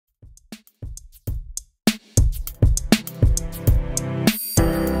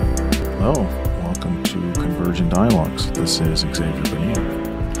Hello, welcome to Convergent Dialogues. This is Xavier Bonilla.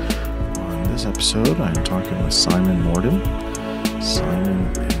 On this episode, I'm talking with Simon Morden. Simon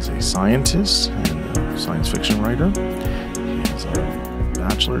is a scientist and a science fiction writer. He has a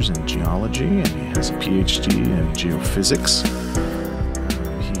bachelor's in geology and he has a PhD in geophysics.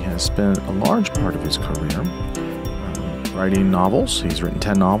 He has spent a large part of his career writing novels. He's written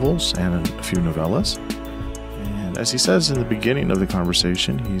 10 novels and a few novellas. And as he says in the beginning of the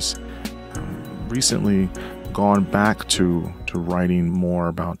conversation, he's recently gone back to writing more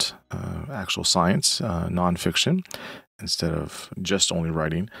about actual science, nonfiction, instead of just only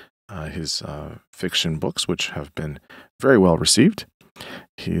writing his fiction books, which have been very well received.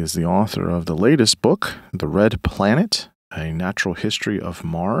 He is the author of the latest book, The Red Planet, A Natural History of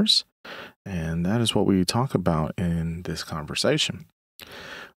Mars, and that is what we talk about in this conversation.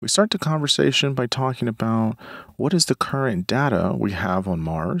 We start the conversation by talking about what is the current data we have on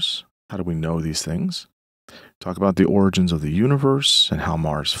Mars. How do we know these things? Talk about the origins of the universe and how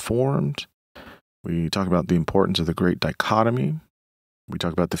Mars formed. We talk about the importance of the Great Dichotomy. We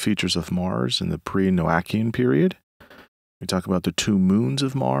talk about the features of Mars in the pre-Noachian period. We talk about the 2 moons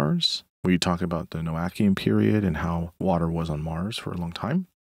of Mars. We talk about the Noachian period and how water was on Mars for a long time.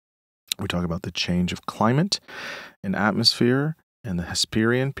 We talk about the change of climate and atmosphere in the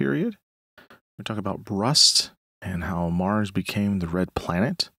Hesperian period. We talk about rust and how Mars became the red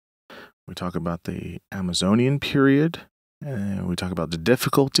planet. We talk about the Amazonian period, and we talk about the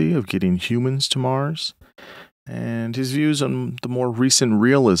difficulty of getting humans to Mars, and his views on the more recent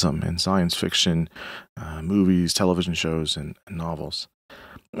realism in science fiction, movies, television shows, and novels.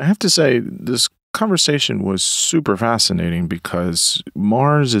 I have to say, this conversation was super fascinating because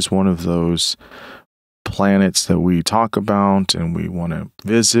Mars is one of those planets that we talk about and we want to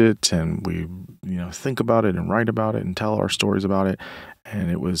visit, and we think about it and write about it and tell our stories about it.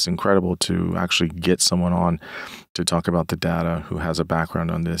 And it was incredible to actually get someone on to talk about the data who has a background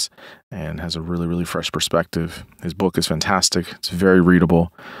on this and has a really, really fresh perspective. His book is fantastic. It's very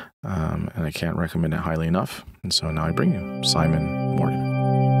readable, and I can't recommend it highly enough. And so now I bring you Simon Morden.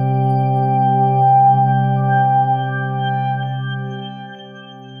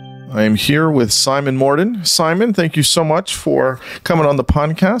 I am here with Simon Morden. Simon, thank you so much for coming on the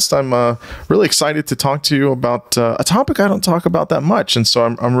podcast. I'm really excited to talk to you about a topic I don't talk about that much, and so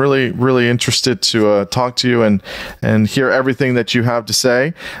I'm really, really interested to talk to you and hear everything that you have to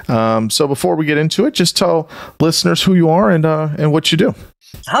say. So before we get into it, just tell listeners who you are and what you do.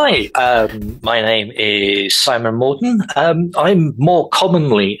 Hi, my name is Simon Morden. I'm more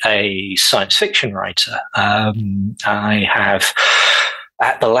commonly a science fiction writer. I have,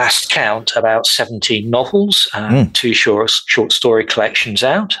 at the last count, about 17 novels and 2 short story collections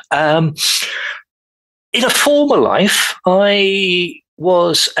out. In a former life, I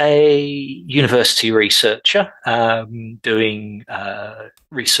was a university researcher doing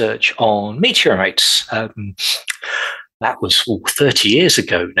research on meteorites. That was 30 years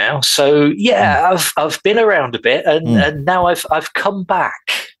ago now. So yeah, I've been around a bit, and now I've come back.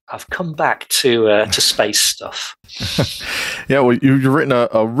 I've come back to space stuff. Yeah, well, you've written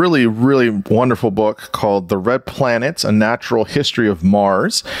a really, really wonderful book called The Red Planet, A Natural History of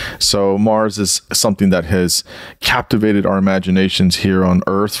Mars. So Mars is something that has captivated our imaginations here on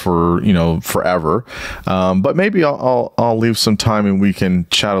Earth for, forever. But maybe I'll leave some time and we can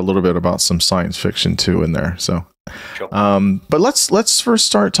chat a little bit about some science fiction too in there. So. Sure. But let's first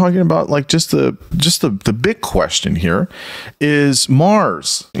start talking about just the big question here is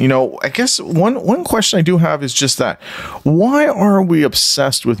Mars. I guess one question I do have is just that, why are we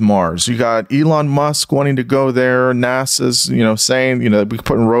obsessed with Mars? You got Elon Musk wanting to go there, NASA's saying we're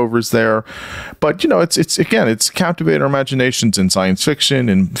putting rovers there, but it's captivated our imaginations in science fiction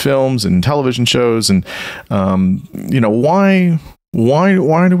and films and television shows, and why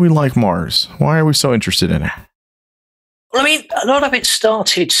do we like Mars? Why are we so interested in it? Well, I mean, a lot of it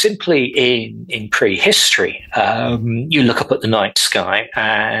started simply in prehistory. You look up at the night sky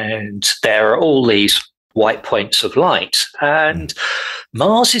and there are all these white points of light, and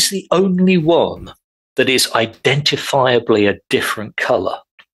Mars is the only one that is identifiably a different color.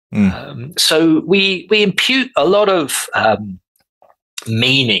 So we impute a lot of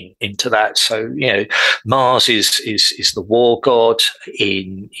meaning into that. So, Mars is the war god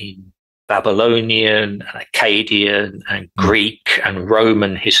in Babylonian, and Akkadian, and Greek and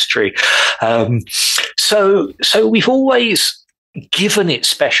Roman history. So we've always given it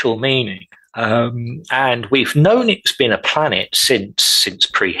special meaning. And we've known it's been a planet since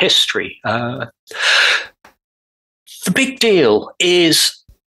prehistory. The big deal is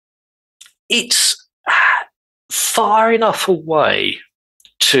it's far enough away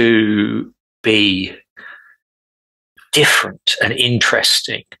to be different and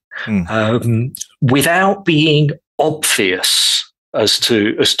interesting, without being obvious as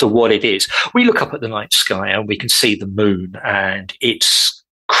to what it is. We look up at the night sky and we can see the moon, and it's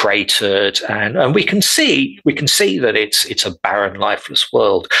cratered, and we can see that it's a barren, lifeless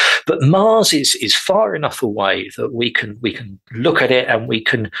world. But Mars is far enough away that we can look at it and we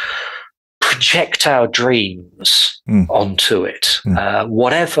can project our dreams onto it.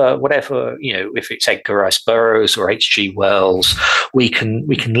 Whatever, if it's Edgar Rice Burroughs or H.G. Wells, we can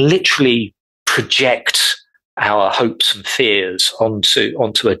literally project our hopes and fears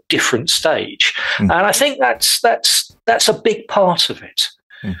onto a different stage. And I think that's a big part of it.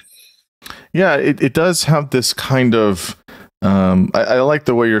 Yeah, it does have this kind of I like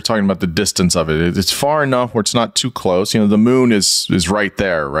the way you're talking about the distance of it. It's far enough where it's not too close. The moon is right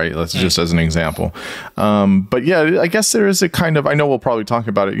there, right? That's just as an example. But yeah, I guess there is a kind of, I know we'll probably talk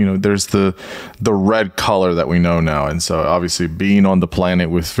about it, there's the red color that we know now. And so obviously being on the planet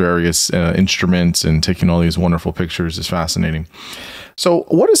with various instruments and taking all these wonderful pictures is fascinating. So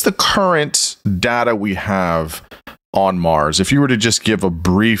what is the current data we have on Mars? If you were to just give a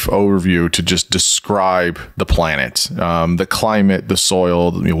brief overview to just describe the planet, the climate, the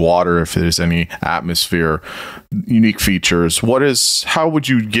soil, the water, if there's any atmosphere, unique features, how would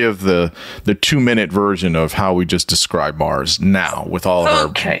you give the 2-minute version of how we just describe Mars now with all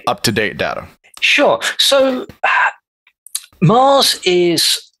of our up-to-date data? Sure. So Mars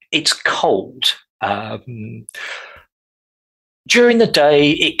it's cold. During the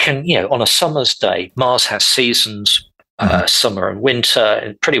day, it can, on a summer's day, Mars has seasons, summer and winter,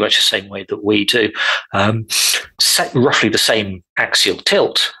 in pretty much the same way that we do, roughly the same axial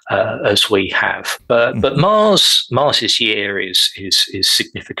tilt as we have. But Mars's year is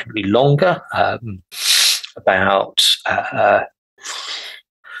significantly longer, about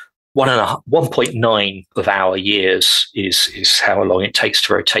 1.9 of our years is how long it takes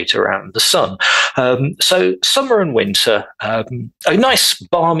to rotate around the sun. So summer and winter, a nice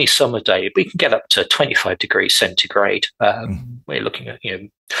balmy summer day, we can get up to 25 degrees centigrade. We're looking at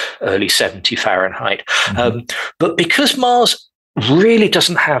early 70 Fahrenheit. But because Mars really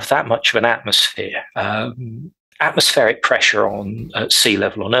doesn't have that much of an atmosphere, atmospheric pressure at sea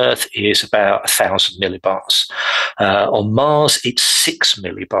level on Earth is about 1,000 millibars. On Mars, it's 6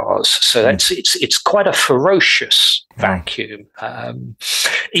 millibars. So it's quite a ferocious vacuum,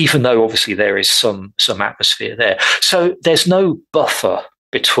 even though obviously there is some atmosphere there. So there's no buffer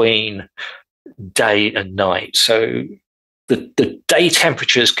between day and night. So the day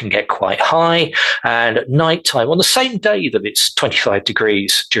temperatures can get quite high, and at night time, on the same day that it's 25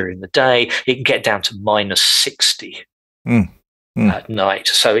 degrees during the day, it can get down to minus 60 at night.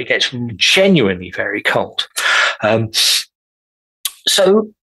 So it gets genuinely very cold. So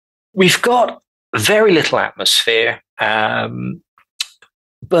we've got very little atmosphere, but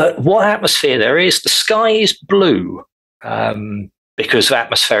what atmosphere there is, the sky is blue because of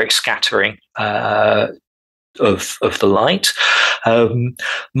atmospheric scattering of the light.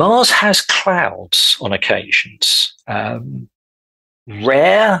 Mars has clouds on occasions.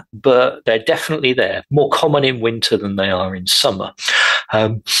 Rare, but they're definitely there. More common in winter than they are in summer.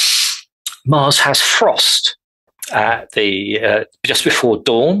 Mars has frost at the just before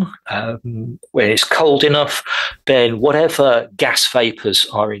dawn, where it's cold enough. Then whatever gas vapors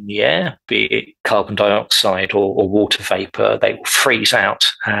are in the air, be it carbon dioxide or water vapor, they will freeze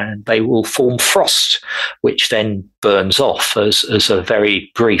out and they will form frost, which then burns off as a very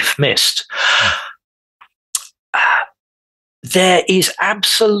brief mist. There is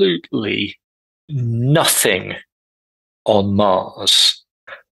absolutely nothing on Mars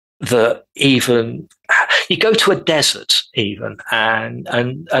that even you go to a desert even, and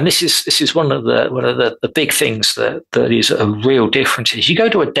this is one of the big things that is a real difference. Is you go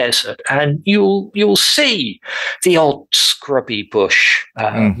to a desert and you'll see the odd scrubby bush.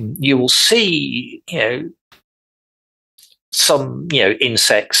 You will see some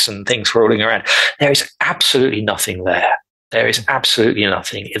insects and things rolling around. There is absolutely nothing there. There is absolutely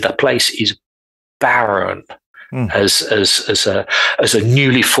nothing. The place is barren as a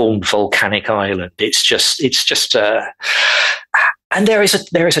newly formed volcanic island. It's just and there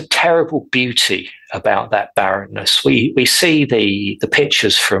is a terrible beauty about that barrenness. We see the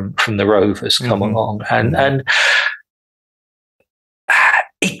pictures from the rovers come along, and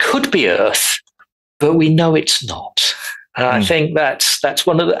it could be Earth, but we know it's not. And I think that's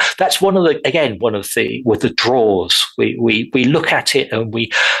one of the with the draws. We look at it and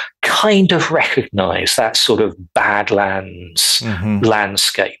we kind of recognize that sort of Badlands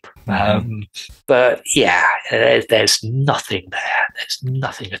landscape. But yeah, there's nothing there. There's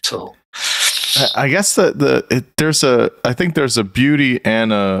nothing at all. I guess there's a beauty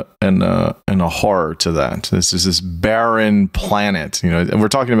and a horror to that. This is this barren planet, and we're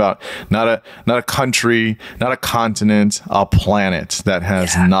talking about not a country, not a continent, a planet that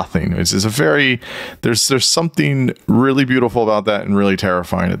has nothing. It's a there's something really beautiful about that and really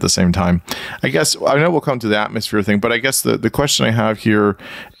terrifying at the same time. I guess I know we'll come to the atmosphere thing, but I guess the question I have here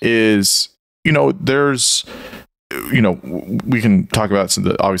is, there's. We can talk about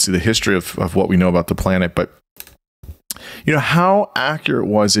obviously the history of what we know about the planet, but how accurate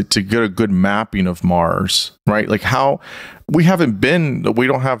was it to get a good mapping of Mars, right? Like we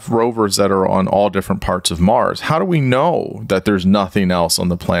don't have rovers that are on all different parts of Mars. How do we know that there's nothing else on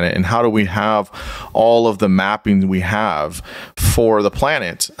the planet? And how do we have all of the mapping we have for the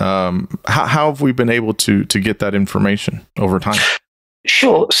planet? How have we been able to get that information over time?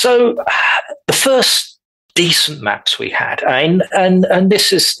 Sure. So the first decent maps we had, and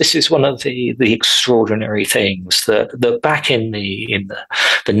this is one of the extraordinary things that back in the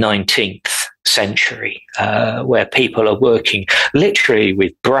 19th century, where people are working literally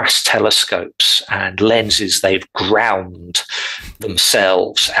with brass telescopes and lenses they've ground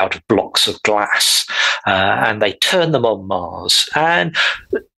themselves out of blocks of glass, and they turn them on Mars, and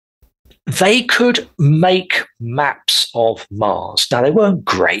they could make maps of Mars. Now, they weren't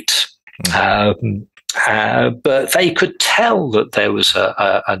great. But they could tell that there was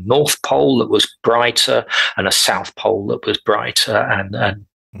a North Pole that was brighter and a South Pole that was brighter, and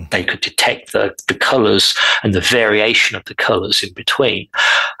they could detect the colours and the variation of the colours in between.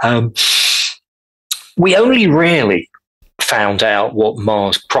 We only really found out what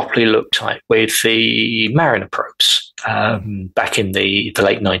Mars properly looked like with the Mariner probes back in the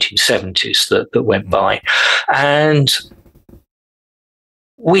late 1970s that went by. And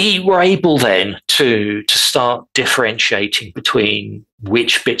we were able then to start differentiating between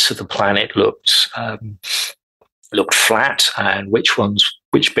which bits of the planet looked flat and which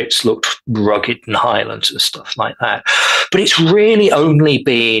bits looked rugged and highlands and stuff like that. But it's really only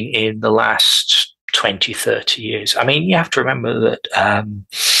been in the last 20, 30 years. I mean, you have to remember that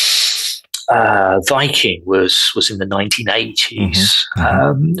Viking was in the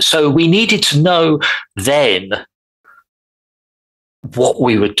 1980s. So we needed to know then what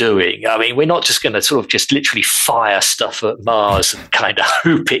we were doing. I mean, we're not just going to sort of just literally fire stuff at Mars and kind of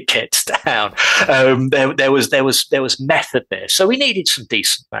hope it gets down. There was method there, so we needed some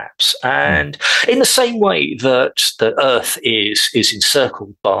decent maps. And in the same way that the Earth is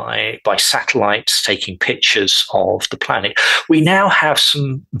encircled by satellites taking pictures of the planet, we now have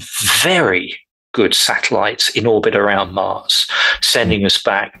some very good satellites in orbit around Mars, sending us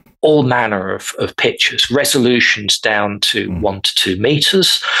back all manner of pictures, resolutions down to 1 to 2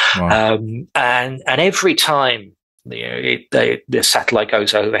 meters. Wow. And every time the satellite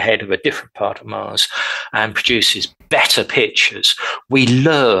goes overhead of a different part of Mars and produces better pictures, we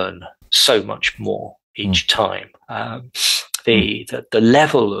learn so much more each time. The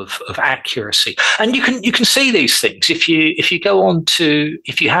level of accuracy, and you can see these things if you go on to,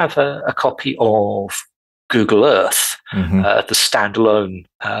 if you have a copy of Google Earth, the standalone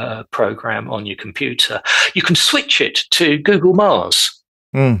program on your computer, you can switch it to Google Mars.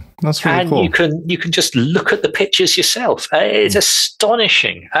 That's really cool. And you can just look at the pictures yourself. It's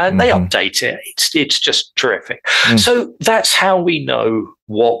astonishing, and they update it. It's just terrific. So that's how we know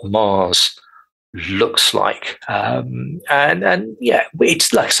what Mars looks like. And yeah,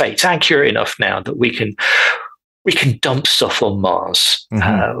 it's like I say, it's accurate enough now that we can dump stuff on Mars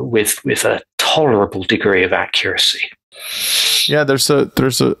with a tolerable degree of accuracy. Yeah, there's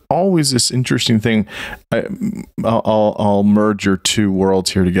always this interesting thing. I'll merge your two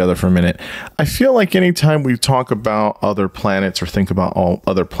worlds here together for a minute. I feel like anytime we talk about other planets or think about all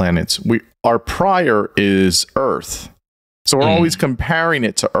other planets, our prior is Earth. So we're always comparing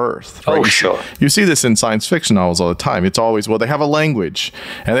it to Earth. Right? Oh, sure. You see this in science fiction novels all the time. It's always, well, they have a language,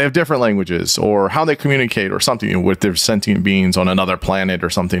 and they have different languages, or how they communicate, or something with their sentient beings on another planet or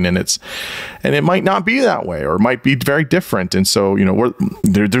something. And it might not be that way, or it might be very different. And so,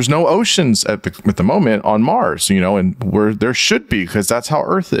 there's no oceans at the moment on Mars, and there should be, because that's how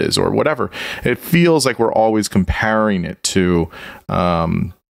Earth is, or whatever. It feels like we're always comparing it to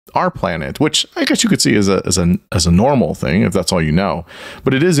our planet, which I guess you could see as a normal thing if that's all you know.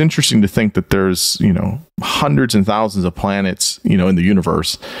 But it is interesting to think that there's, hundreds and thousands of planets, in the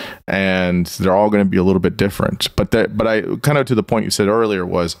universe, and they're all going to be a little bit different. But I kind of, to the point you said earlier,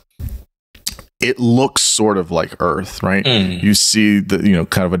 was it looks sort of like Earth, right? You see the,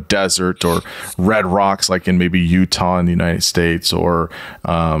 kind of a desert or red rocks, like in maybe Utah in the United States, or,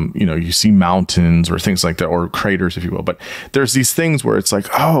 you see mountains or things like that, or craters, if you will. But there's these things where it's like,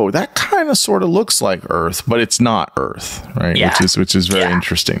 oh, that kind of sort of looks like Earth, but it's not Earth, right? Yeah. Which is very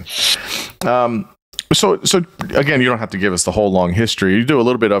interesting. So again, you don't have to give us the whole long history. You do a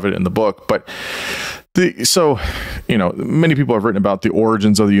little bit of it in the book, but many people have written about the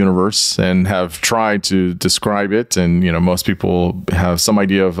origins of the universe and have tried to describe it. And, most people have some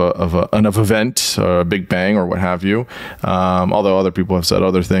idea of an event, a Big Bang or what have you. Although other people have said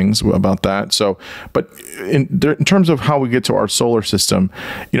other things about that. So, but in terms of how we get to our solar system,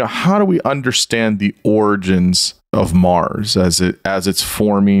 how do we understand the origins of Mars as it's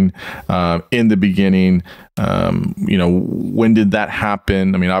forming in the beginning? When did that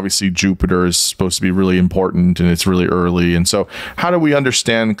happen? I mean, obviously Jupiter is supposed to be really important and it's really early. And so how do we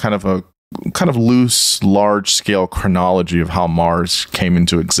understand kind of loose, large scale chronology of how Mars came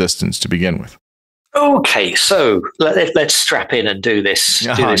into existence to begin with? Okay, so let's strap in and do this.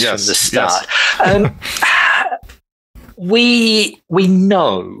 Yes, from the start. Yes. We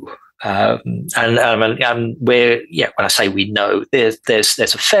know. And when I say we know, there's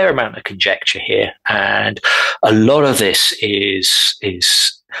a fair amount of conjecture here, and a lot of this is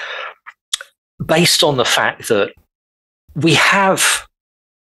based on the fact that we have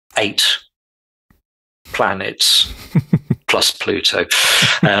 8 planets plus Pluto,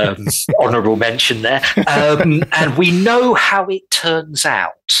 honorable mention there, and we know how it turns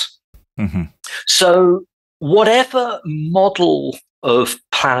out. Mm-hmm. So whatever model of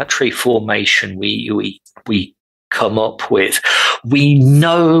planetary formation we come up with, we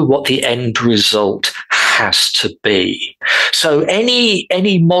know what the end result has to be. So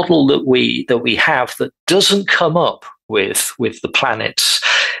any model that we have that doesn't come up with the planets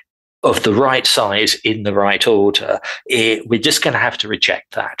of the right size in the right order, we're just going to have to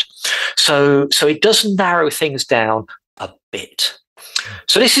reject that. So it does narrow things down a bit.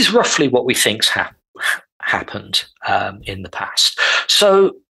 So this is roughly what we think's happened in the past.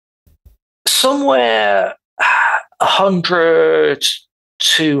 So somewhere 100,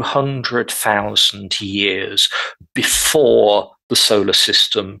 200,000 years before the solar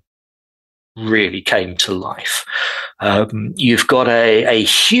system really came to life, you've got a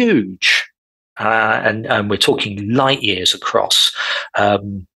huge, and we're talking light years across,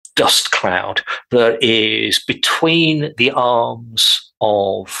 dust cloud that is between the arms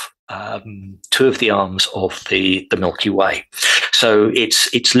of 2 of the arms of the Milky Way. So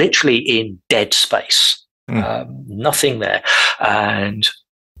it's literally in dead space, nothing there. And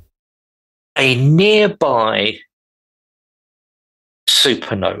a nearby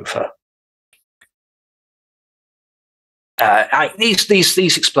supernova,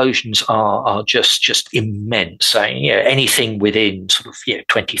 these explosions are just immense. Anything within sort of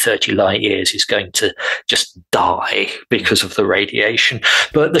 20, 30 light years is going to just die because of the radiation.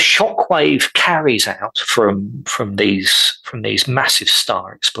 But the shockwave carries out from these massive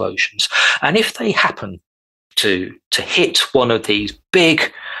star explosions, and if they happen to hit one of these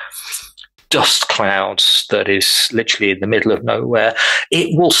big dust clouds that is literally in the middle of nowhere,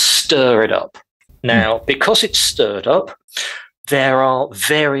 it will stir it up. Now, because it's stirred up, there are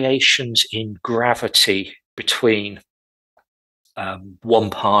variations in gravity between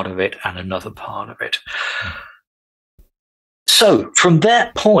one part of it and another part of it. So from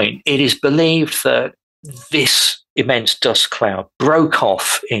that point, it is believed that this immense dust cloud broke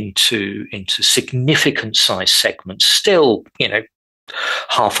off into significant size segments, still,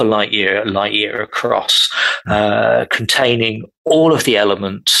 half a light year across, containing all of the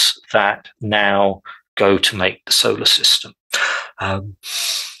elements that now go to make the solar system.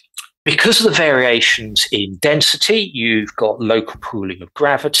 Because of the variations in density, you've got local pooling of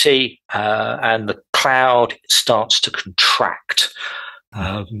gravity, and the cloud starts to contract.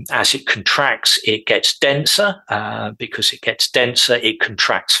 As it contracts, it gets denser. Because it gets denser, it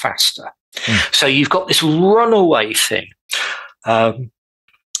contracts faster. So you've got this runaway thing.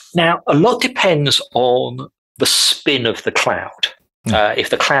 Now, a lot depends on the spin of the cloud. If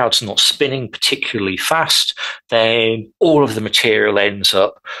the cloud's not spinning particularly fast, then all of the material ends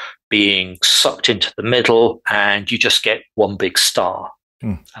up being sucked into the middle, and you just get one big star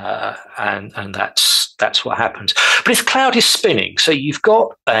and that's what happens. But this cloud is spinning, so you've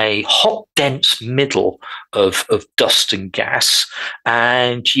got a hot, dense middle of dust and gas,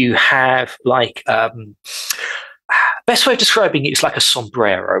 and you have like best way of describing it is like a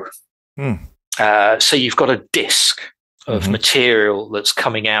sombrero. So you've got a disk of material that's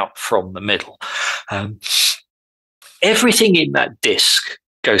coming out from the middle. Everything in that disk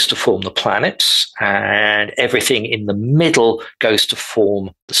goes to form the planets, and everything in the middle goes to form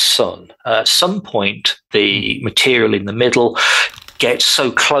the sun. At some point, the material in the middle gets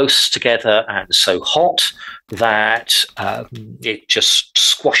so close together and so hot that it just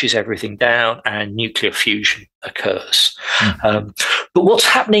squashes everything down and nuclear fusion occurs. But what's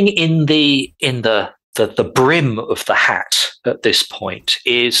happening in the brim of the hat at this point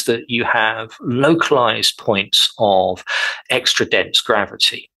is that you have localized points of extra dense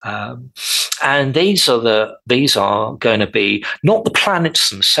gravity. And these are going to be not the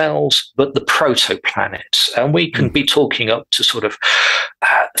planets themselves, but the protoplanets. And we can be talking up to sort of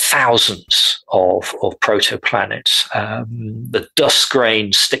thousands of protoplanets. The dust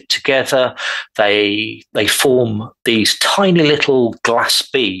grains stick together. They form these tiny little glass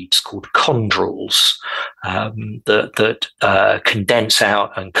beads called chondrules that condense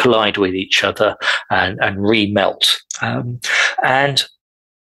out and collide with each other and remelt. And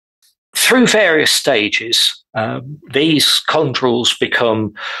through various stages, these chondrules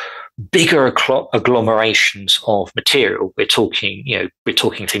become bigger agglomerations of material. We're talking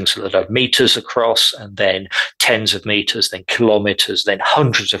things that are meters across, and then tens of meters, then kilometers, then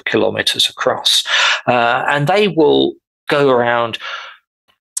hundreds of kilometers across. And they will go around.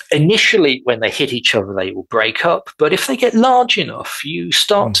 Initially, when they hit each other, they will break up. But if they get large enough, you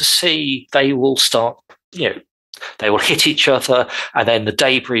start to see they will start, they will hit each other, and then the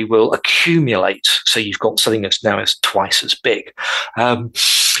debris will accumulate. So you've got something that's now is twice as big. And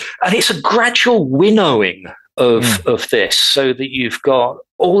it's a gradual winnowing of this, so that you've got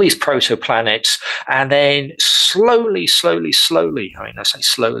all these protoplanets, and then slowly, I mean, I say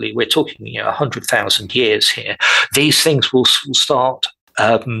slowly, we're talking 100,000 years here, these things will start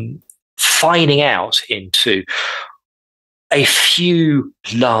fining out into a few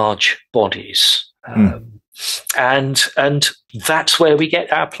large bodies. And that's where we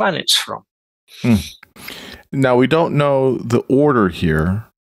get our planets from. Now, we don't know the order here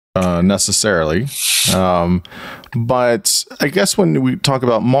necessarily, but I guess when we talk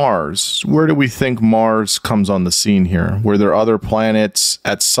about Mars, where do we think Mars comes on the scene here? Were there other planets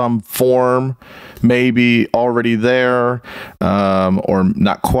at some form maybe already there, or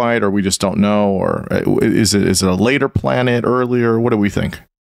not quite, or we just don't know? Or is it a later planet, earlier? What do we think?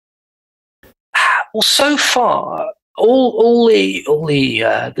 Well, so far, all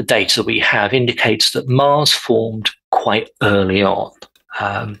the data we have indicates that Mars formed quite early on,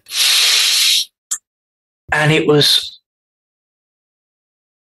 and it was.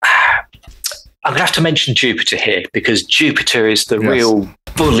 I'm going to have to mention Jupiter here, because Jupiter is the real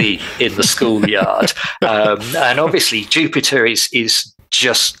bully in the schoolyard, and obviously Jupiter is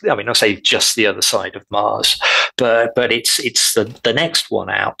just, I mean, I'll say just the other side of Mars, but it's the next one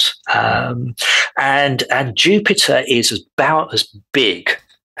out, and Jupiter is about as big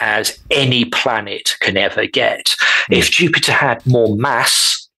as any planet can ever get. If Jupiter had more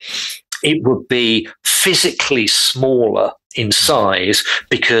mass, it would be physically smaller in size,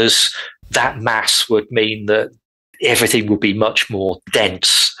 because that mass would mean that everything would be much more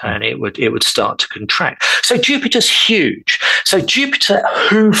dense, and it would start to contract. So Jupiter's huge. So Jupiter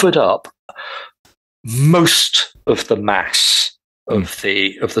hoovered up most of the mass of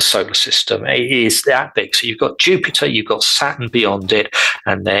the solar system. It is that big. So you've got Jupiter, you've got Saturn beyond it,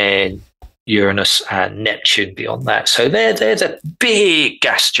 and then Uranus and Neptune beyond that. So they're the big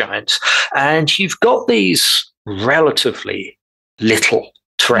gas giants, and you've got these relatively little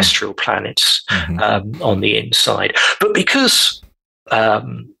terrestrial planets on the inside. But because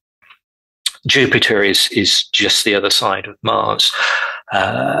Jupiter is just the other side of Mars,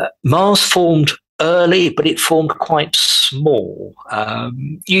 Mars formed early, but it formed quite small.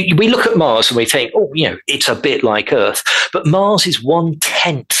 We look at Mars and we think, it's a bit like Earth, but Mars is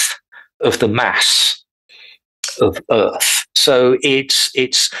 1/10 of the mass of Earth. So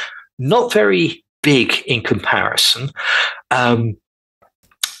it's not very big in comparison.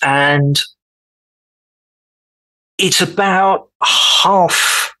 And it's about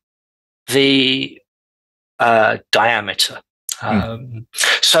half the diameter.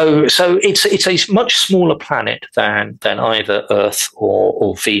 So it's a much smaller planet than either Earth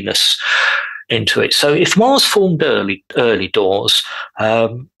or Venus into it. So if Mars formed early doors,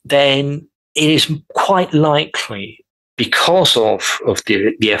 then it is quite likely because of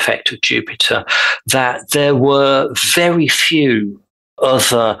the effect of Jupiter, that there were very few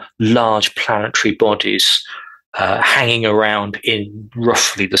other large planetary bodies hanging around in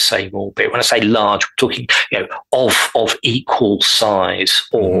roughly the same orbit. When I say large, we're talking, of equal size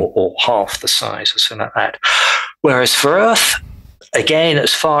or half the size or something like that. Whereas for Earth, again,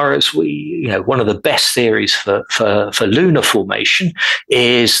 as far as one of the best theories for lunar formation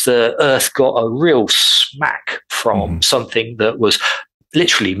is that Earth got a real smack from something that was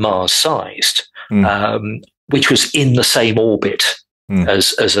literally Mars-sized, which was in the same orbit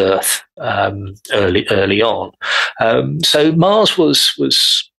as Earth early on. So Mars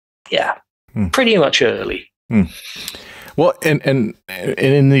was pretty much early. Well, and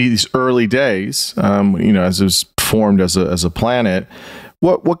in these early days, as it was formed as a planet,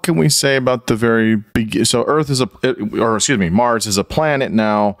 what can we say about the very beginning? So Mars is a planet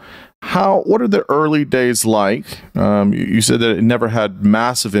now. What are the early days like? You said that it never had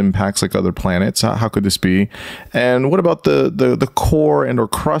massive impacts like other planets. How could this be? And what about the core and or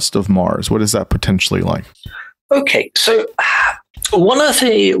crust of Mars? What is that potentially like? Okay, so one of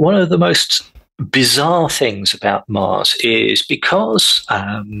the most bizarre things about Mars is because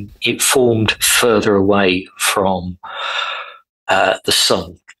it formed further away from the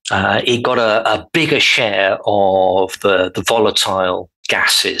sun. It got a bigger share of the volatile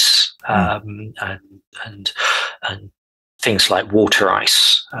gases and things like water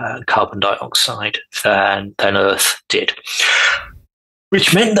ice, carbon dioxide than Earth did,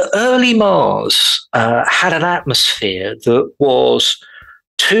 which meant that early Mars had an atmosphere that was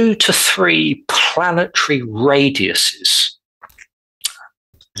 2 to 3 planetary radiuses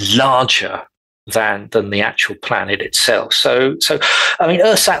larger than the actual planet itself. So I mean,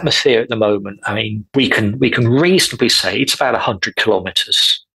 Earth's atmosphere at the moment, I mean, we can reasonably say it's about 100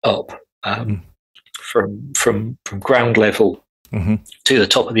 kilometers up from ground level to the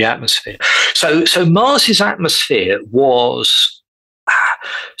top of the atmosphere. So Mars's atmosphere was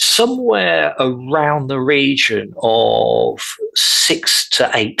somewhere around the region of 6,000 to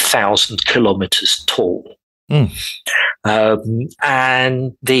 8,000 kilometers tall.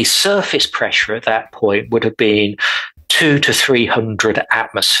 And the surface pressure at that point would have been 200 to 300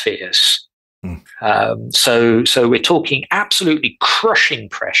 atmospheres. So we're talking absolutely crushing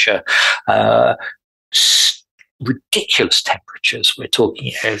pressure, ridiculous temperatures. We're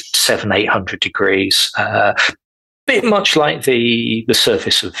talking 700-800 degrees, bit much like the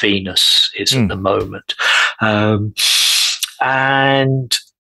surface of Venus is at the moment, and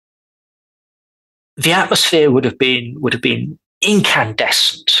the atmosphere would have been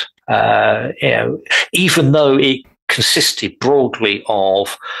incandescent, even though it consisted broadly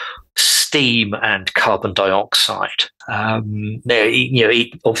of steam and carbon dioxide.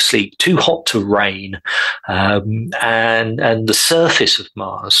 Obviously too hot to rain, and the surface of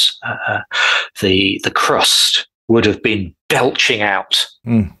Mars, the crust, would have been belching out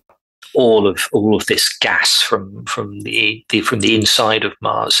all of this gas from the inside of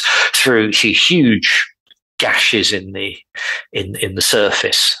Mars through huge gashes in the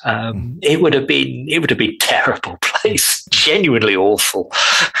surface. It would have been a terrible place, genuinely awful.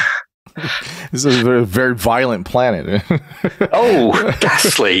 This is a very, very violent planet. Oh,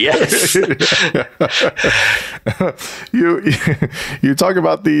 ghastly! Yes. You talk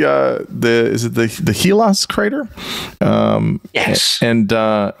about the Hellas crater? Yes. And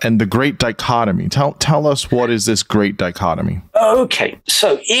the Great Dichotomy. Tell us, what is this Great Dichotomy? Okay,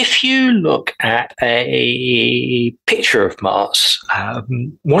 so if you look at a picture of Mars,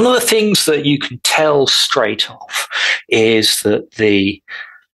 one of the things that you can tell straight off is that the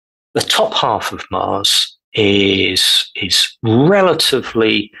top half of Mars is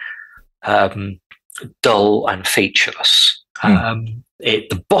relatively dull and featureless.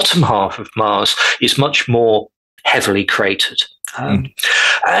 The bottom half of Mars is much more heavily cratered. And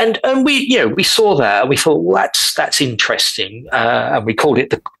we saw that and we thought, well, that's interesting, and we called it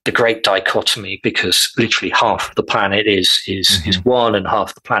the Great Dichotomy because literally half of the planet is one and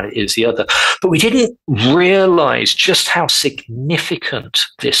half the planet is the other. But we didn't realize just how significant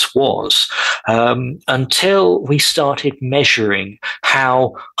this was until we started measuring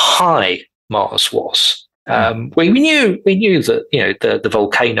how high Mars was. We knew that the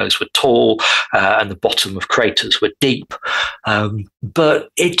volcanoes were tall and the bottom of craters were deep, but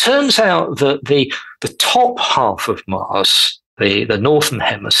it turns out that the top half of Mars, the northern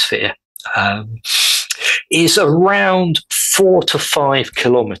hemisphere, is around 4 to 5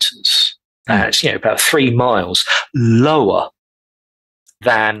 kilometers. It's about 3 miles lower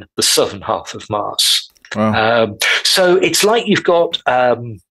than the southern half of Mars. Wow. So it's like you've got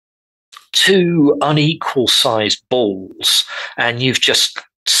two unequal sized balls and you've just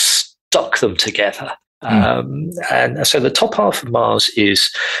stuck them together. And so the top half of Mars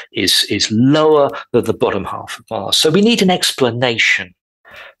is lower than the bottom half of Mars. So we need an explanation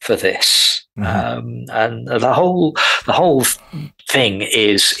for this. And the whole thing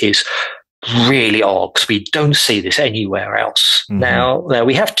is really odd because we don't see this anywhere else. Now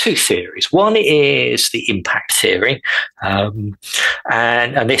we have two theories. One is the impact theory, and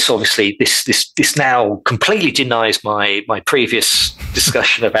this obviously this now completely denies my previous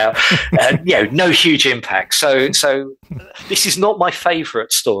discussion about no huge impact. So this is not my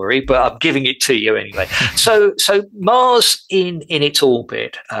favourite story, but I'm giving it to you anyway. So Mars in its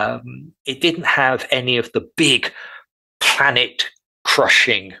orbit, it didn't have any of the big planet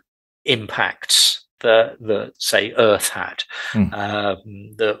crushing impacts that say Earth had,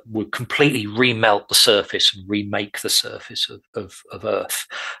 that would completely remelt the surface and remake the surface of Earth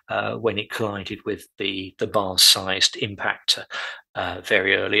when it collided with the Mars-sized impactor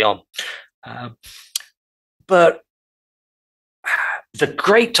very early on. But the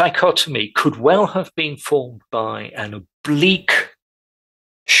great dichotomy could well have been formed by an oblique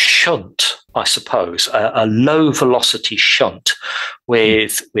shunt, I suppose, a low velocity shunt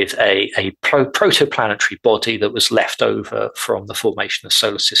with a protoplanetary body that was left over from the formation of the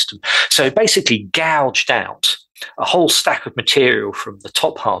solar system. So it basically gouged out a whole stack of material from the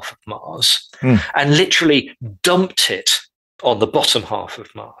top half of Mars and literally dumped it on the bottom half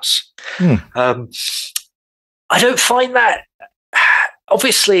of Mars. I don't find that,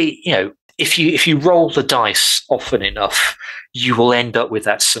 obviously, if you roll the dice often enough, you will end up with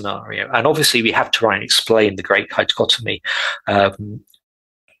that scenario. And obviously, we have to try and explain the great dichotomy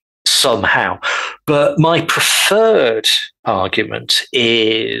somehow. But my preferred argument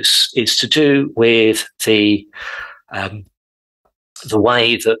is to do with the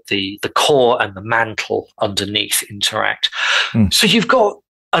way that the core and the mantle underneath interact. So you've got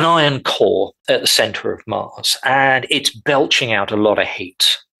an iron core at the center of Mars, and it's belching out a lot of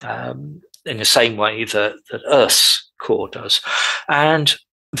heat. In the same way that Earth's core does. And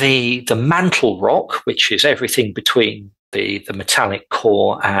the mantle rock, which is everything between the metallic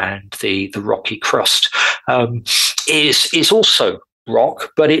core and the rocky crust, is also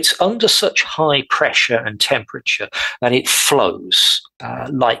rock, but it's under such high pressure and temperature that it flows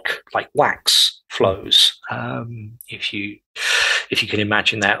like wax flows, if you can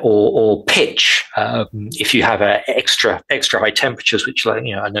imagine that, or pitch. If you have extra high temperatures, which I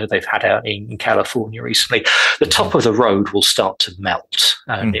know they've had out in California recently, the top of the road will start to melt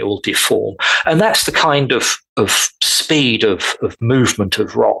and it will deform, and that's the kind of speed of movement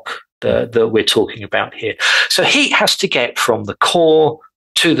of rock that we're talking about here. So heat has to get from the core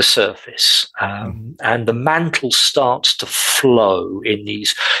to the surface, and the mantle starts to flow in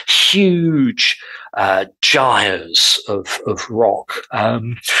these huge gyres of rock.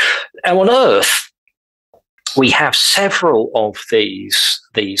 And on Earth, we have several of these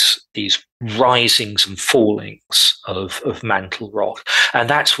risings and fallings of mantle rock, and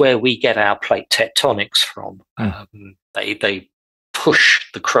that's where we get our plate tectonics from. They push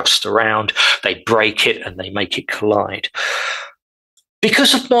the crust around, they break it, and they make it collide.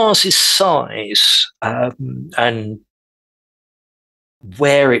 Because of Mars's size and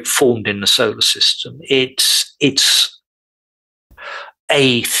where it formed in the solar system, it's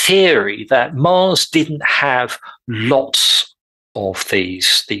a theory that Mars didn't have lots of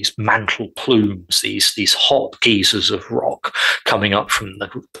these mantle plumes, these hot geysers of rock coming up from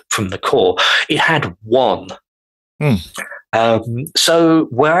the core. It had one. So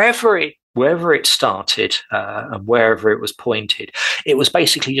wherever it started and wherever it was pointed, it was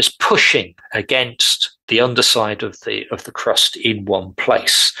basically just pushing against the underside of the crust in one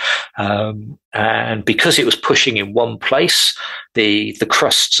place. And because it was pushing in one place, the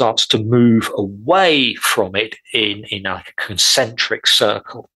crust starts to move away from it in like a concentric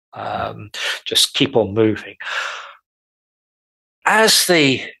circle. Just keep on moving. As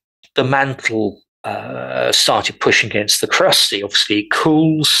the mantle started pushing against the crust, obviously it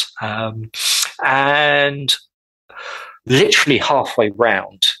cools, and literally halfway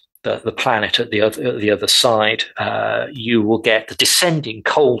round the planet at the other side, you will get the descending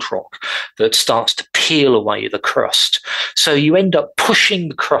cold rock that starts to peel away the crust. So you end up pushing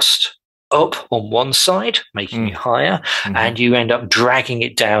the crust up on one side, making it higher, and you end up dragging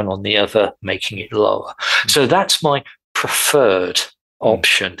it down on the other, making it lower. So that's my preferred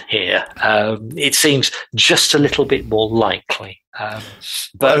option here. It seems just a little bit more likely.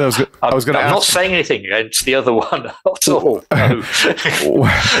 But I was going to ask. I'm not saying anything against the other one at all. No.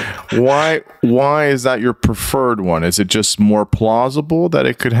 Why is that your preferred one? Is it just more plausible that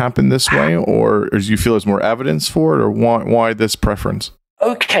it could happen this way, or do you feel there's more evidence for it, or why this preference?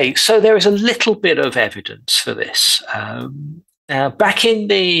 Okay, so there is a little bit of evidence for this. Back in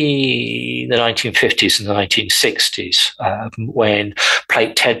the 1950s and the 1960s, when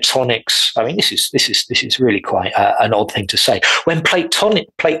plate tectonics, I mean, this is really quite an odd thing to say. When plate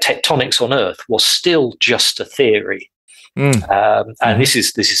tectonics on Earth was still just a theory, and this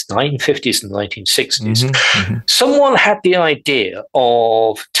is 1950s and 1960s, someone had the idea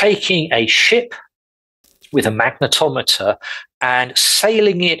of taking a ship with a magnetometer and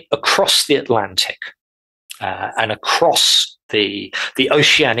sailing it across the Atlantic and across the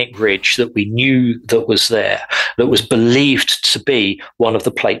oceanic ridge that we knew that was there, that was believed to be one of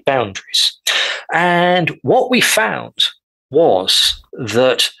the plate boundaries. And what we found was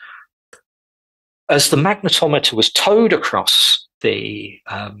that as the magnetometer was towed across the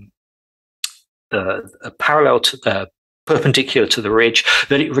perpendicular to the ridge,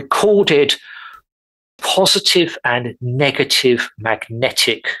 that it recorded positive and negative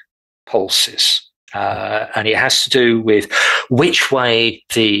magnetic pulses. And it has to do with which way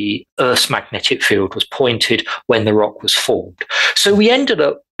the Earth's magnetic field was pointed when the rock was formed. So we ended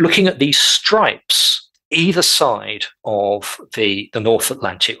up looking at these stripes either side of the North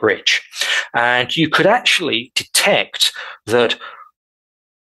Atlantic ridge. And you could actually detect that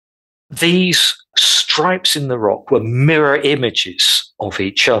these stripes in the rock were mirror images of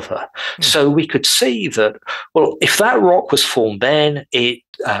each other. So we could see that, well, if that rock was formed then, the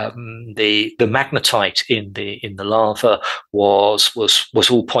magnetite in the lava was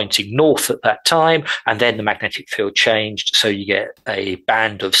all pointing north at that time, and then the magnetic field changed, so you get a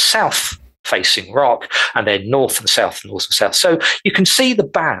band of south facing rock, and then north and south and north and south. So you can see the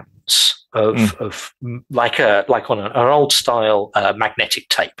bands of like on an old style magnetic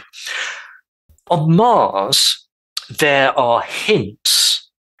tape. On Mars, there are hints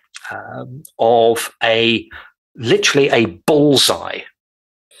of literally a bullseye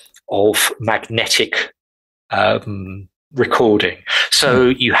of magnetic recording. So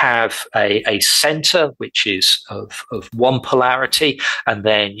you have a center which is of one polarity, and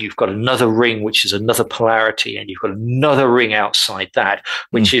then you've got another ring which is another polarity, and you've got another ring outside that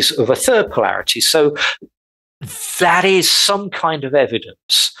which is of a third polarity. So that is some kind of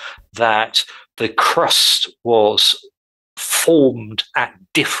evidence that the crust was formed at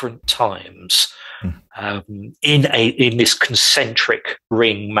different times in this concentric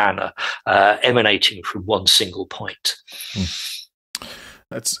ring manner, emanating from one single point.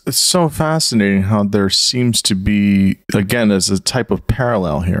 It's so fascinating how there seems to be, again, there's a type of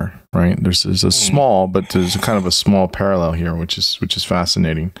parallel here, right? There's a small, but there's a kind of a small parallel here, which is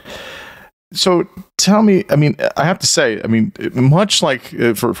fascinating. So tell me, I mean, I have to say, I mean, much like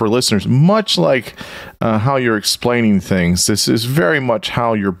for listeners, much like how you're explaining things, this is very much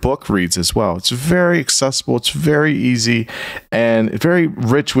how your book reads as well. It's very accessible, it's very easy, and very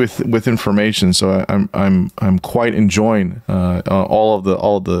rich with information. So I'm quite enjoying all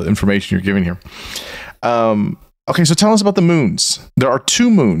of the information you're giving here. Okay, so tell us about the moons. There are 2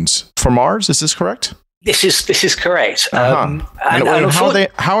 moons for Mars. Is this correct? This is correct. And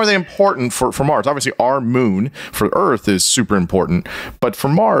how are they important for Mars? Obviously, our moon for Earth is super important, but for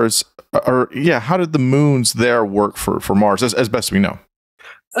Mars, how did the moons there work for Mars as best we know?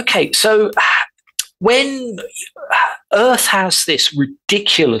 Okay, so when Earth has this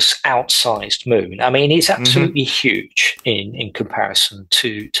ridiculous outsized moon, I mean, it's absolutely huge in comparison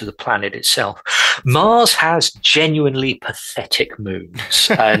to the planet itself. Mars has genuinely pathetic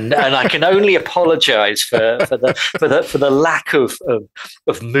moons, and I can only apologize for the lack of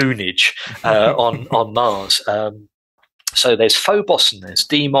moonage on Mars. So there's Phobos and there's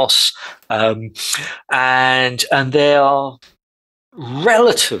Deimos, and they are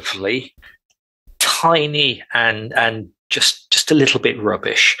relatively tiny and just a little bit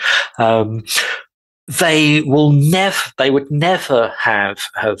rubbish. They would never have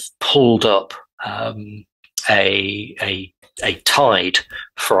pulled up a tide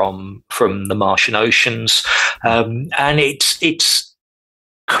from the Martian oceans, and it's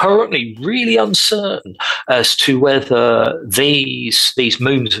currently really uncertain as to whether these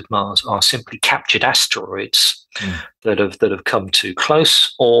moons of Mars are simply captured asteroids that have come too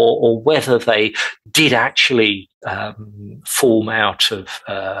close, or whether they did actually form out of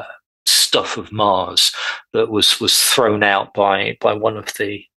stuff of Mars that was thrown out by one of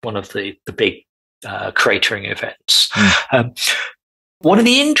the big cratering events. One of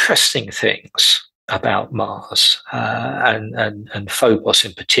the interesting things about Mars and Phobos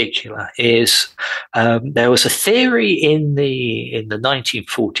in particular is there was a theory in the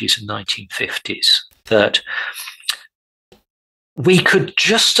 1940s and 1950s that we could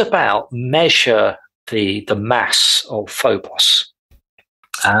just about measure the mass of Phobos.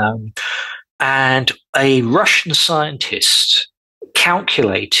 And a Russian scientist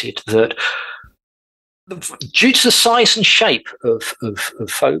calculated that due to the size and shape of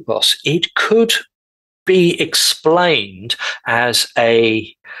Phobos, it could be explained as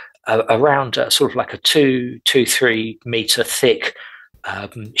around sort of like a 2-3 meter thick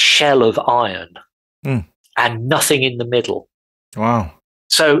shell of iron and nothing in the middle. Wow.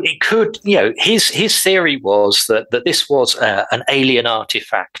 So it could, his theory was that this was an alien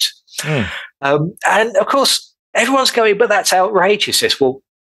artifact. And of course, everyone's going, but that's outrageous. Yes, well,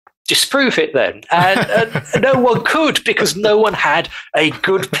 disprove it then. And no one could, because no one had a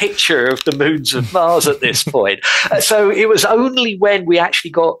good picture of the moons of Mars at this point. So it was only when we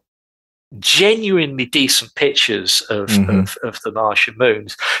actually got genuinely decent pictures of the Martian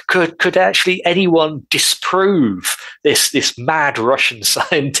moons could actually anyone disprove this mad Russian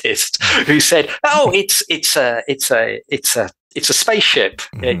scientist who said, "Oh, it's a spaceship.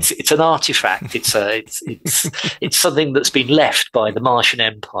 It's an artifact. It's something that's been left by the Martian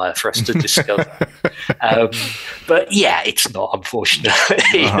Empire for us to discover." But yeah, it's not.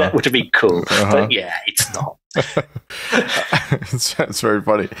 Unfortunately, that would have been cool. But yeah, it's not. It's very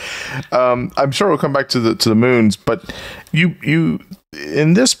funny. I'm sure we'll come back to the moons, but you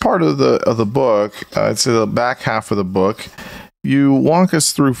in this part of the book, it's the back half of the book. You walk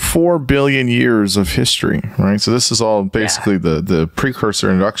us through 4 billion years of history, right? So this is all basically the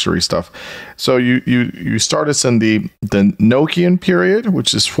precursor introductory stuff. So you start us in the Noachian period,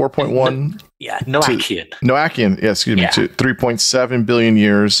 which is 4.1. Noachian. Noachian, to 3.7 billion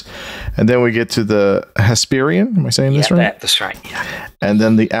years, and then we get to the Hesperian. Am I saying this right? That's right. Yeah. And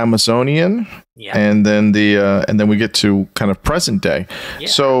then the Amazonian. Yeah. And then then we get to kind of present day. Yeah.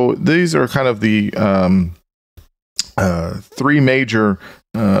 So these are kind of the three major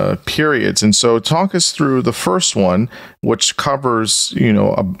periods, and so talk us through the first one, which covers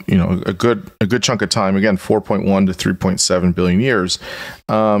a good chunk of time. Again, 4.1 to 3.7 billion years.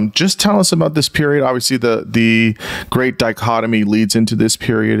 Just tell us about this period. Obviously, the great dichotomy leads into this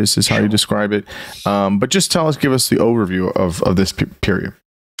period. This is how you describe it. But just give us the overview of this period.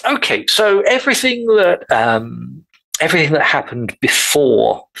 Okay, so everything that happened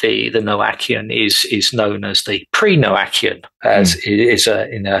before the Noachian is known as the pre-Noachian, as is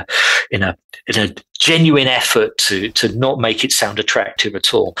in a genuine effort to not make it sound attractive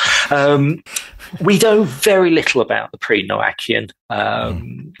at all. We know very little about the pre-Noachian.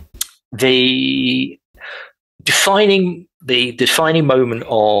 The defining moment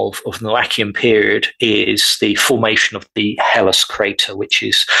of the Noachian period is the formation of the Hellas crater, which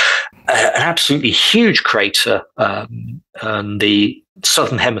is an absolutely huge crater on the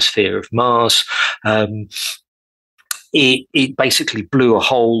southern hemisphere of Mars. It basically blew a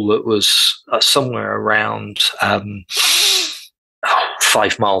hole that was somewhere around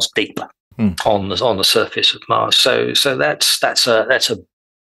 5 miles deep on the surface of Mars. So that's a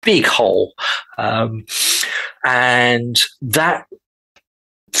big hole, and that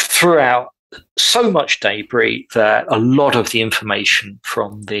threw out so much debris that a lot of the information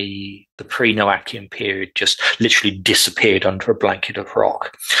from the pre-Noachian period just literally disappeared under a blanket of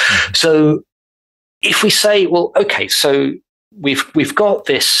rock. So if we say, well, okay, so we've got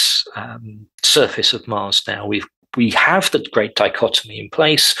this surface of Mars now. We have the great dichotomy in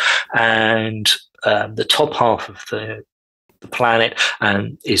place, and the top half of the planet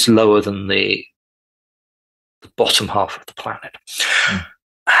is lower than the bottom half of the planet.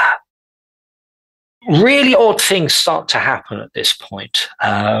 Really odd things start to happen at this point,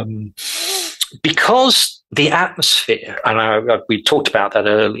 because the atmosphere, and we talked about that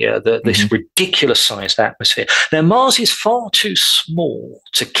earlier, this ridiculous sized atmosphere. Now, Mars is far too small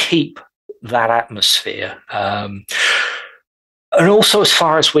to keep that atmosphere. And also, as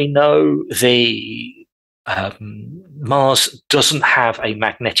far as we know, Mars doesn't have a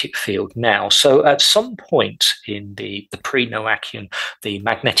magnetic field now. So at some point in the pre-Noachian, the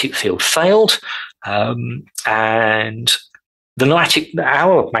magnetic field failed, and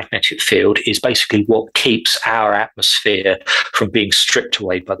our magnetic field is basically what keeps our atmosphere from being stripped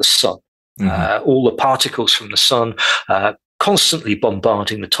away by the sun. All the particles from the sun constantly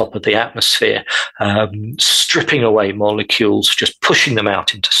bombarding the top of the atmosphere, stripping away molecules, just pushing them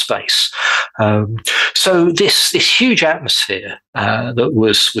out into space. So this huge atmosphere that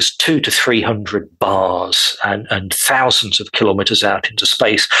was 200 to 300 bars and thousands of kilometers out into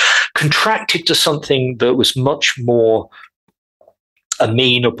space contracted to something that was much more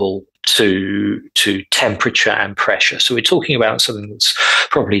amenable to temperature and pressure. So we're talking about something that's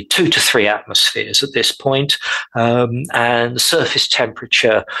probably 2 to 3 atmospheres at this point, and the surface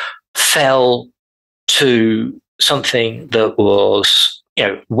temperature fell to something that was,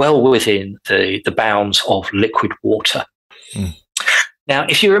 well within the bounds of liquid water. Now,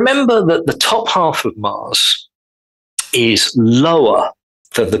 if you remember that the top half of Mars is lower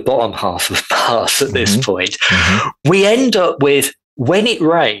than the bottom half of Mars at this point, we end up with, when it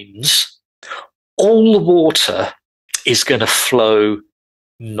rains, all the water is going to flow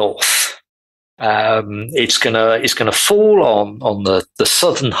north. It's gonna fall on the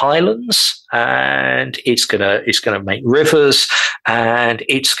southern highlands, and it's gonna make rivers, and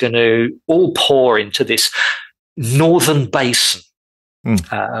it's going to all pour into this northern basin.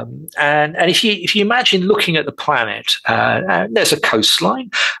 And if you imagine looking at the planet, there's a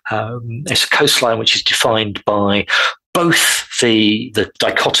coastline. There's a coastline which is defined by both the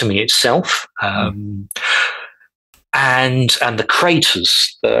dichotomy itself, and the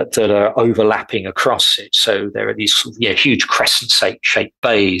craters that are overlapping across it. So there are these huge crescent-shaped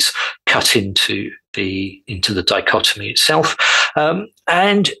bays cut into the dichotomy itself,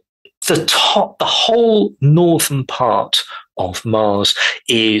 and the whole northern part of Mars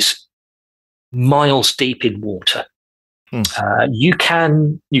is miles deep in water. You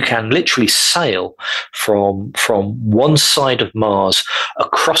can literally sail from one side of Mars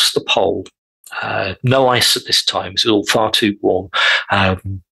across the pole. No ice at this time; it's all far too warm.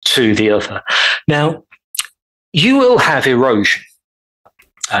 To the other. Now, you will have erosion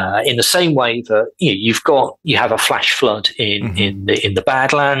in the same way that you have a flash flood in the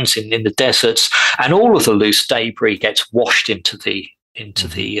Badlands, in the deserts, and all of the loose debris gets washed into the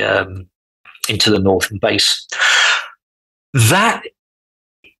northern basin. That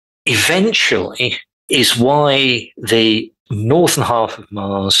eventually is why the northern half of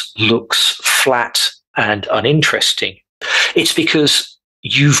Mars looks flat and uninteresting. It's because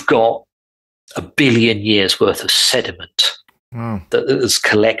you've got 1 billion years worth of sediment that is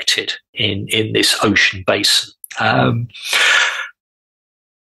collected in this ocean basin.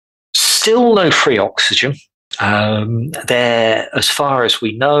 Still no free oxygen. There, as far as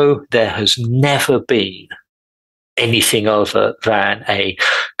we know, there has never been anything other than a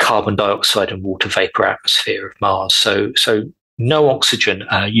carbon dioxide and water vapor atmosphere of Mars. So no oxygen.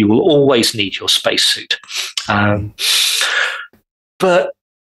 You will always need your spacesuit. But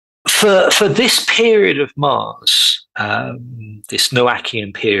for this period of Mars, this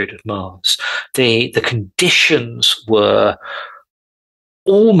Noachian period of Mars, the conditions were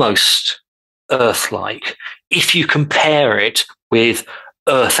almost Earth-like if you compare it with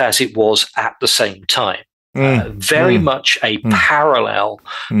Earth as it was at the same time. Very much a parallel.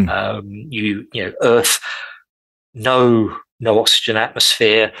 Earth, no oxygen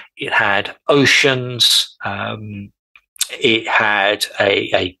atmosphere. It had oceans. It had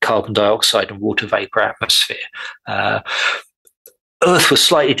a carbon dioxide and water vapor atmosphere. Earth was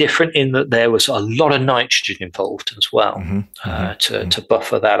slightly different in that there was a lot of nitrogen involved as well to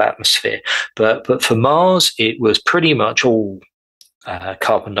buffer that atmosphere. But for Mars, it was pretty much all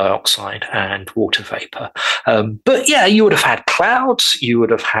carbon dioxide and water vapor. But yeah, you would have had clouds, you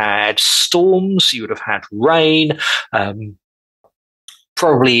would have had storms, you would have had rain.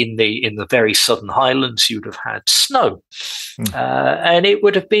 Probably in the very southern highlands, you would have had snow, and it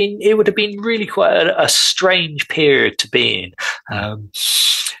would have been really quite a strange period to be in.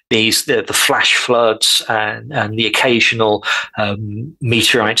 The flash floods and the occasional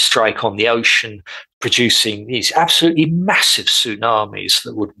meteorite strike on the ocean, producing these absolutely massive tsunamis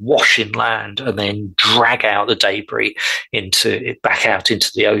that would wash inland and then drag out the debris back out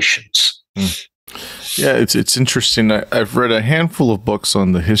into the oceans. Yeah, it's interesting. I've read a handful of books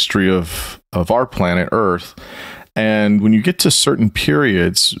on the history of our planet Earth, and when you get to certain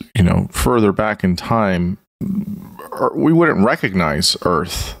periods, further back in time, we wouldn't recognize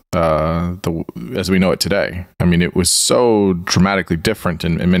Earth as we know it today. I mean, it was so dramatically different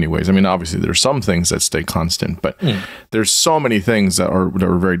in many ways. I mean, obviously there's some things that stay constant, but there's so many things that are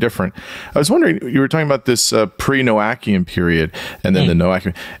very different. I was wondering, you were talking about this pre-Noachian period and then the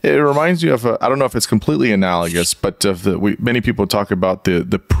Noachian. It reminds you of I don't know if it's completely analogous, but many people talk about the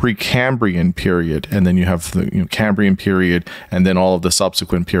Precambrian period, and then you have the Cambrian period, and then all of the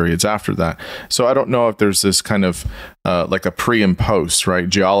subsequent periods after that. So I don't know if there's this kind of like a pre and post, right?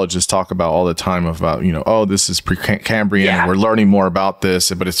 Geologists talk about all the time about, oh, this is Precambrian. Yeah. And we're learning more about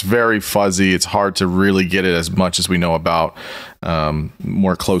this, but it's very fuzzy. It's hard to really get it as much as we know about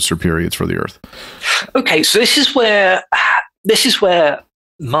more closer periods for the Earth. Okay, so this is where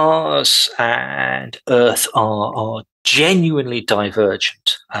Mars and Earth are genuinely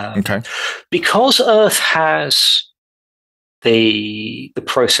divergent. Okay. Because Earth has the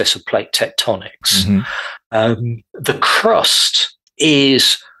process of plate tectonics, the crust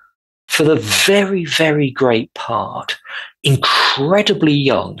is, for the very, very great part, incredibly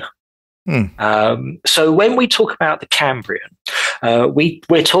young. So when we talk about the Cambrian,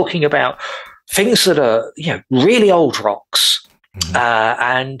 we're talking about things that are really old rocks.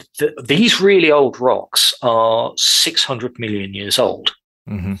 And these really old rocks are 600 million years old.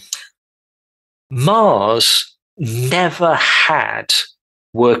 Mars never had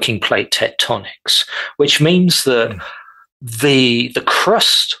working plate tectonics, which means that the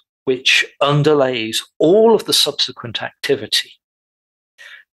crust which underlays all of the subsequent activity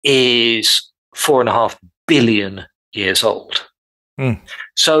is 4.5 billion years old.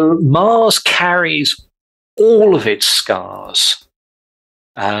 So Mars carries all of its scars,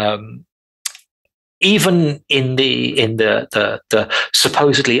 even in the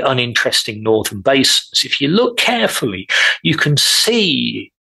supposedly uninteresting northern basins. If you look carefully, you can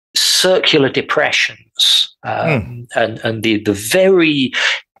see circular depressions and the very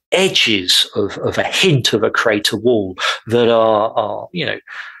edges of a hint of a crater wall that are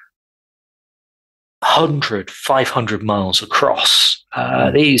 100, 500 miles across.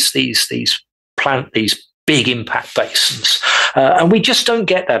 These big impact basins, and we just don't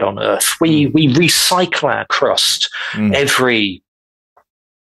get that on Earth. We recycle our crust every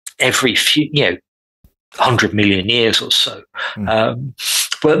few 100 million years or so.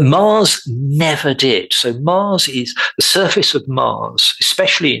 But Mars never did. So the surface of Mars,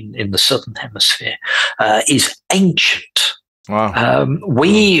 especially in the southern hemisphere, is ancient. Wow.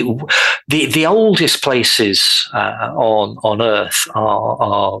 The oldest places on Earth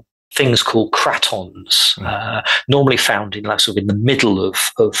are things called cratons, normally found in the middle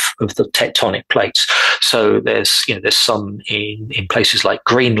of the tectonic plates. So there's some in places like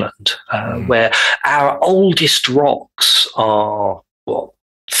Greenland, where our oldest rocks are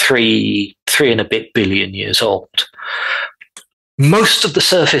 3 and a bit billion years old. Most of the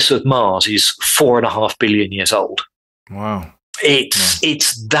surface of Mars is 4.5 billion years old. Wow.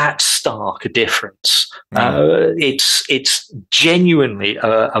 It's that stark a difference. It's genuinely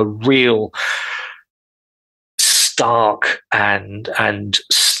a real stark and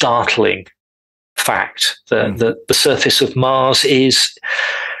startling fact that the surface of Mars is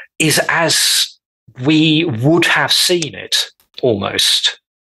as we would have seen it almost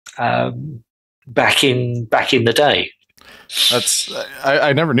back in the day.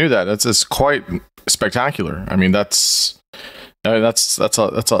 I never knew that. That's quite spectacular. I mean, that's a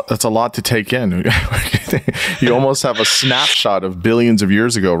lot to take in. You almost have a snapshot of billions of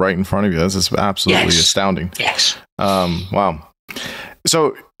years ago right in front of you. This is absolutely astounding. Yes. Wow.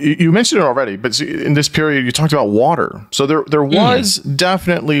 So you mentioned it already, but in this period you talked about water. So there was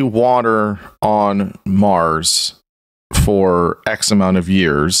definitely water on Mars for X amount of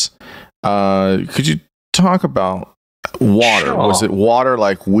years. Could you talk about water? Sure. Was it water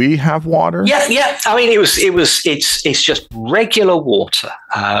like we have water? Yeah. I mean, it's just regular water.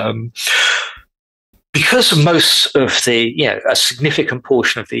 Because most of a significant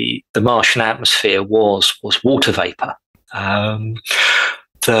portion of the Martian atmosphere was water vapor.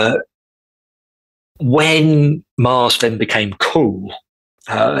 When Mars then became cool,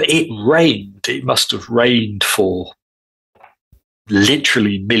 it rained. It must have rained for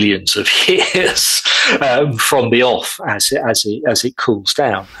literally millions of years from the off as it cools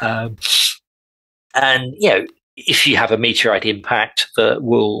down. And if you have a meteorite impact that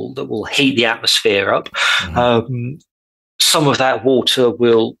will heat the atmosphere up, some of that water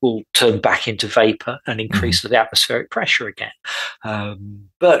will turn back into vapor and increase the atmospheric pressure again.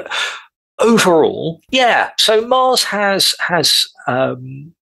 But overall, so Mars has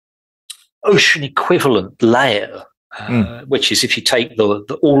ocean equivalent layer. Which is, if you take all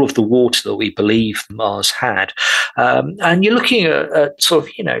of the water that we believe Mars had, and you're looking at sort of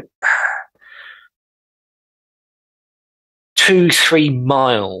 2-3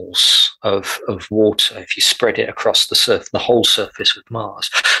 miles of water if you spread it across the whole surface of Mars.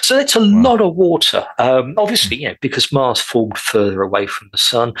 So it's a lot of water. Obviously, because Mars formed further away from the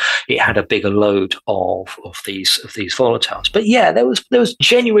sun, it had a bigger load of these volatiles. But there was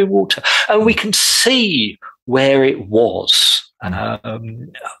genuine water, and we can see where it was.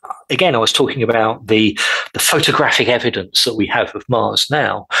 again, I was talking about the photographic evidence that we have of Mars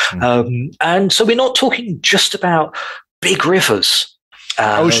now. And so we're not talking just about big rivers.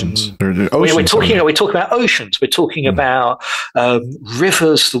 Oceans. We're talking about oceans. We're talking about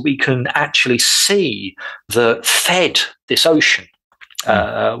rivers that we can actually see that fed this ocean.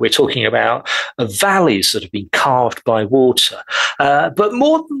 We're talking about valleys that have been carved by water. But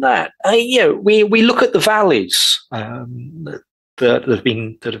more than that, we look at the valleys that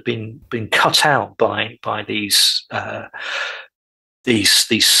have been cut out by these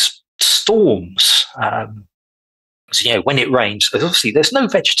storms. So, when it rains, obviously there's no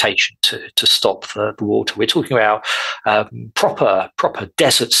vegetation to stop the water. We're talking about proper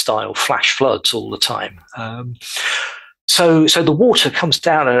desert-style flash floods all the time. So the water comes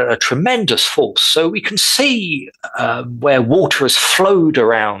down at a tremendous force. So we can see where water has flowed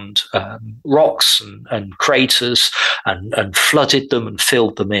around rocks and craters and flooded them and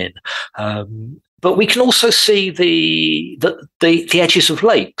filled them in. But we can also see the edges of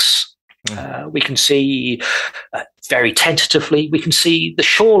lakes. We can see very tentatively, we can see the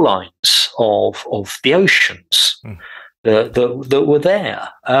shorelines of the oceans that were there.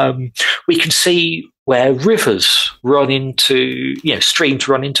 We can see where rivers run into, streams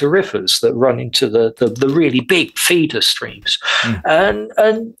run into rivers that run into the really big feeder streams.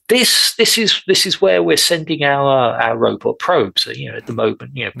 And this is where we're sending our robot probes. At the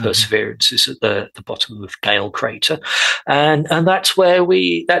moment, Perseverance is at the bottom of Gale Crater, and that's where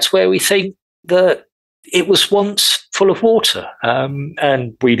we think that it was once full of water.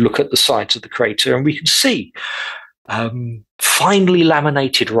 And we look at the sides of the crater and we can see finely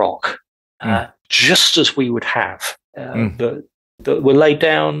laminated rock, just as we would have that were laid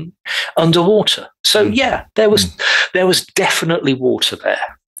down underwater. So there was definitely water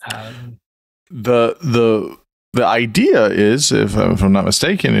there. The idea is, if I'm not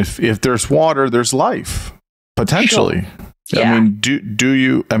mistaken, if there's water, there's life potentially. Sure. Yeah. I mean, do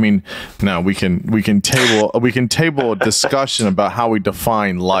you? I mean, now we can table a discussion about how we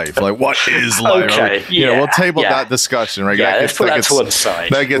define life. Like, what is life? Okay, we'll table that discsion, right? Yeah, let's put that to one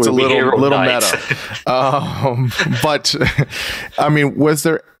side. That gets a little meta. But I mean,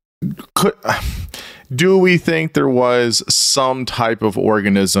 do we think there was some type of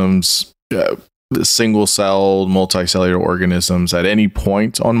organisms, single-celled, multicellular organisms, at any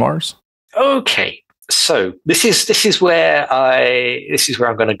point on Mars? Okay. So this is where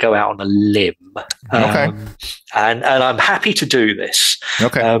I'm going to go out on a limb. Okay. And I'm happy to do this.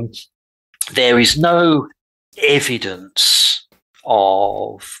 Okay. There is no evidence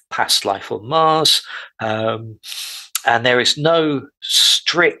of past life on Mars, and there is no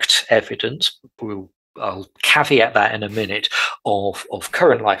strict evidence. I'll caveat that in a minute, of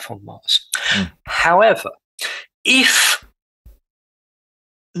current life on Mars. However, if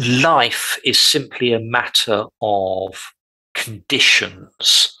life is simply a matter of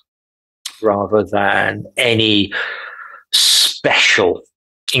conditions rather than any special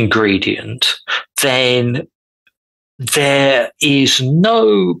ingredient, then there is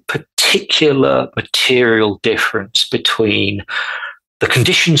no particular material difference between the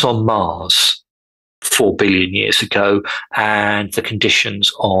conditions on Mars 4 billion years ago and the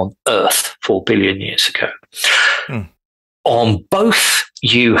conditions on Earth 4 billion years ago. On both,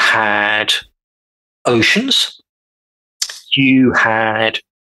 you had oceans, you had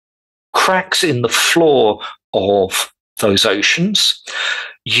cracks in the floor of those oceans,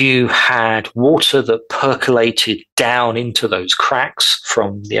 you had water that percolated down into those cracks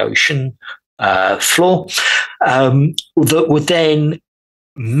from the ocean floor that would then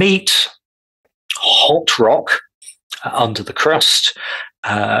meet hot rock under the crust,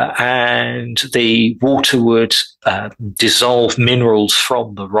 and the water would dissolve minerals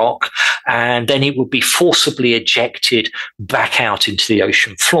from the rock, and then it would be forcibly ejected back out into the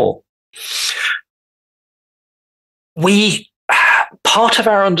ocean floor. Part of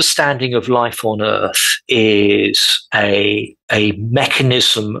our understanding of life on Earth is a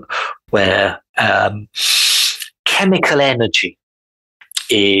mechanism where chemical energy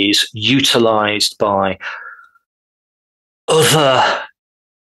is utilized by other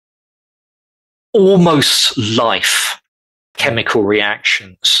almost life chemical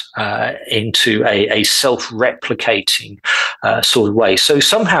reactions into a self-replicating sort of way. So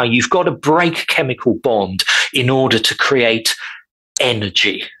somehow you've got to break a chemical bond in order to create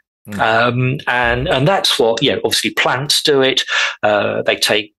energy. And that's what, obviously plants do it. They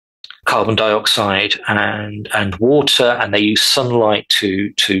take carbon dioxide and water, and they use sunlight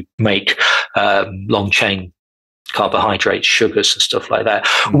to make long chain carbohydrates, sugars, and stuff like that.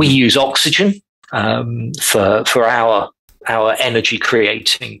 We use oxygen for our our energy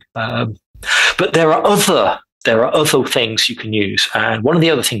creating. But there are other things you can use, and one of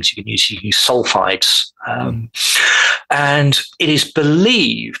the other things you can use sulfides, and it is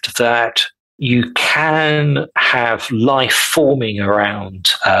believed that you can have life forming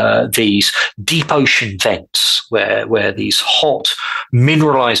around these deep ocean vents where these hot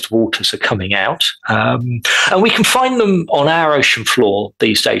mineralized waters are coming out. And we can find them on our ocean floor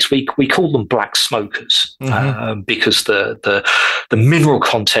these days. We call them black smokers, because the mineral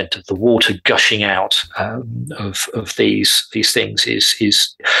content of the water gushing out of these things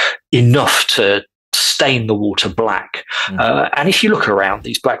is enough to stain the water black. And if you look around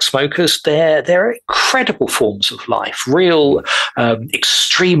these black smokers, they're incredible forms of life, real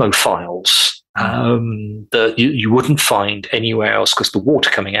extremophiles that you wouldn't find anywhere else, because the water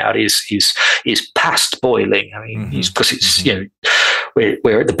coming out is past boiling. I mean, because it's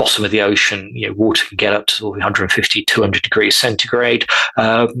we're at the bottom of the ocean. Water can get up to 150, 200 degrees centigrade,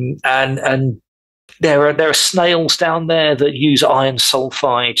 and there are snails down there that use iron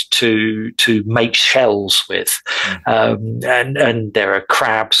sulfide to make shells with, and there are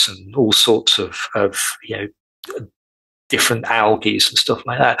crabs and all sorts of different algae and stuff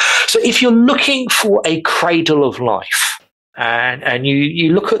like that. So if you're looking for a cradle of life, and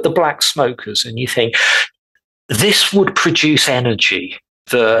you look at the black smokers and you think this would produce energy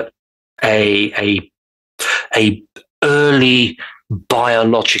that a early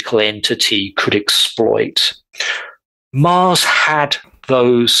biological entity could exploit, Mars had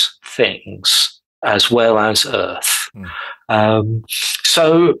those things as well as Earth.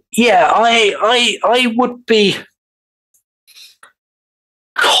 So yeah, I would be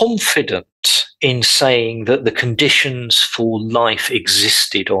confident in saying that the conditions for life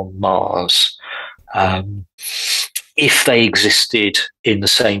existed on Mars, if they existed in the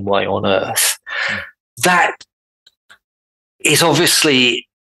same way on Earth. That is obviously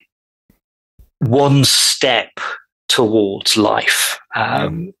one step towards life.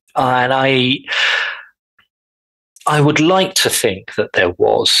 And I would like to think that there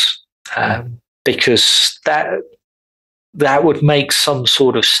was, because that would make some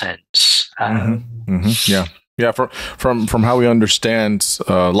sort of sense. Yeah. From how we understand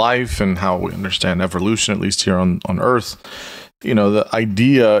life and how we understand evolution, at least here on Earth, the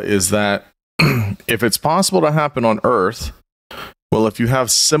idea is that if it's possible to happen on Earth, well, if you have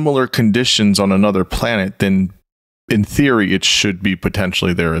similar conditions on another planet, then in theory, it should be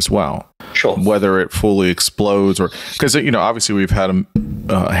potentially there as well. Sure. Whether it fully explodes or, because, obviously we've had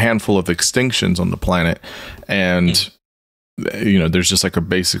a handful of extinctions on the planet, and there's just like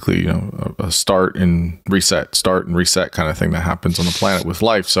basically a start and reset kind of thing that happens on the planet with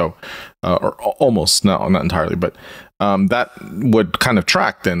life. So, or almost, not entirely, but that would kind of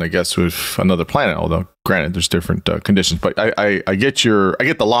track then, I guess, with another planet. Although, granted, there's different conditions. But I get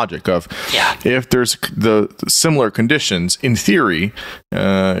the logic of, if there's the similar conditions, in theory,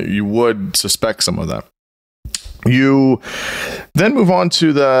 you would suspect some of that. You then move on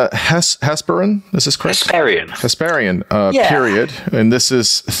to the Hesperian. This is correct? Hesperian period, and this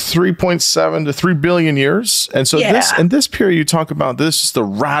is 3.7 to 3 billion years. And so this period you talk about, this is the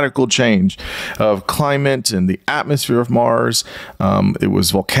radical change of climate and the atmosphere of Mars. It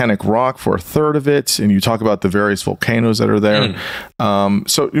was volcanic rock for a third of it, and you talk about the various volcanoes that are there.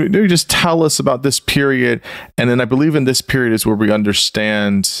 So maybe just tell us about this period, and then I believe in this period is where we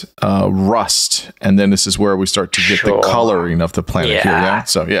understand rust, and then this is where we start to get the coloring of the planet here. Yeah.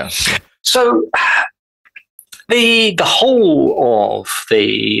 So So the whole of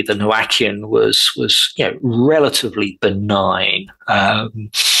the Noachian was relatively benign,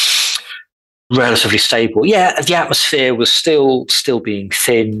 relatively stable. Yeah, the atmosphere was still being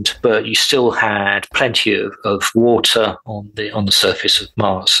thinned, but you still had plenty of water on the surface of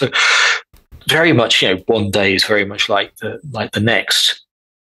Mars. So very much, one day is very much like the next.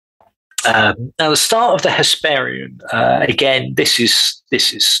 Now, the start of the Hesperian, again, this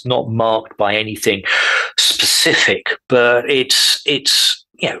is not marked by anything specific, but it's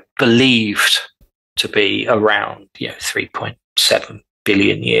believed to be around 3.7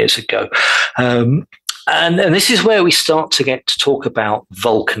 billion years ago, and this is where we start to get to talk about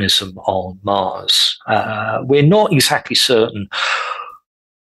volcanism on Mars. We're not exactly certain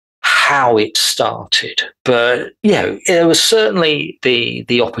how it started, but there was certainly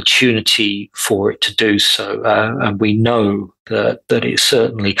the opportunity for it to do so, and we know that it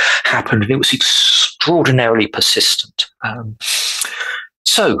certainly happened, and it was extraordinarily persistent.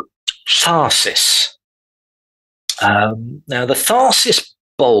 So Tharsis. Now, the Tharsis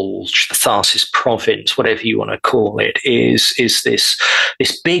bulge, the Tharsis province, whatever you want to call it, is this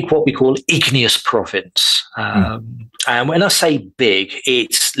big, what we call igneous province. And when I say big,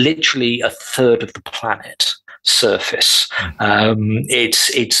 it's literally a third of the planet surface.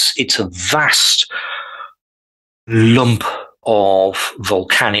 It's a vast lump of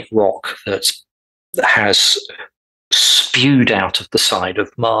volcanic rock that has spewed out of the side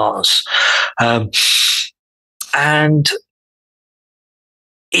of Mars, and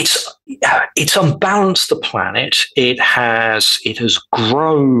it's unbalanced the planet. It has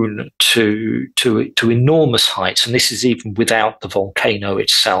grown to enormous heights, and this is even without the volcano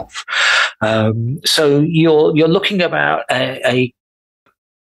itself. So you're looking about a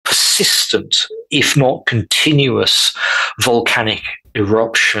persistent, if not continuous, volcanic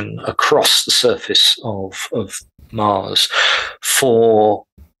eruption across the surface of Mars for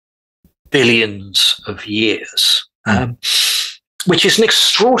billions of years, which is an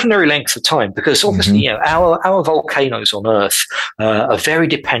extraordinary length of time, because obviously, our volcanoes on Earth are very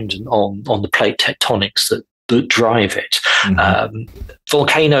dependent on the plate tectonics that drive it.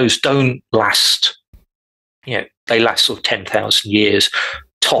 Volcanoes don't last, they last sort of 10,000 years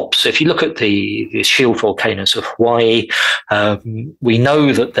tops. So if you look at the shield volcanoes of Hawaii, we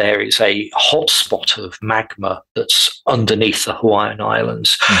know that there is a hotspot of magma that's underneath the Hawaiian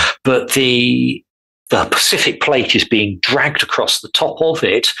Islands, but the Pacific plate is being dragged across the top of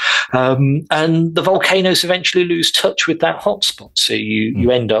it, and the volcanoes eventually lose touch with that hotspot. So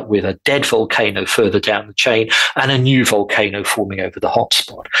you end up with a dead volcano further down the chain and a new volcano forming over the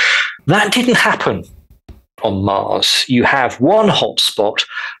hotspot. That didn't happen on Mars. You have one hotspot,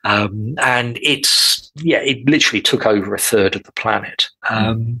 and it literally took over a third of the planet.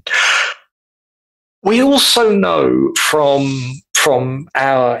 We also know from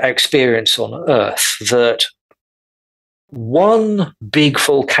our experience on Earth that one big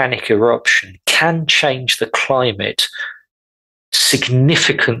volcanic eruption can change the climate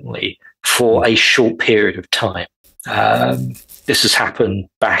significantly for a short period of time. This has happened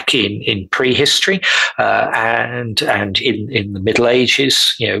back in prehistory, and in the Middle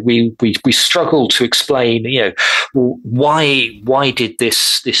Ages. We struggle to explain, why did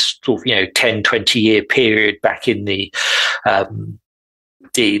this sort of 10, 20-year period back in the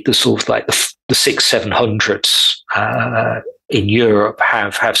sort of like the 600s, 700s in Europe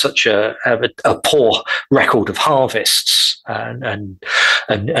have such a poor record of harvests, and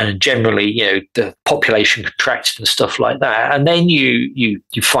generally, the population contracted and stuff like that. And then you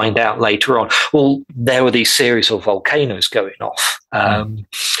find out later on, well, there were these series of volcanoes going off, and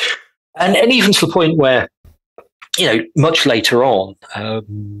even to the point where, much later on,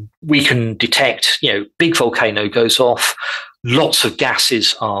 we can detect, big volcano goes off, lots of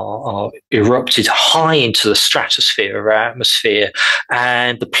gases are erupted high into the stratosphere or atmosphere,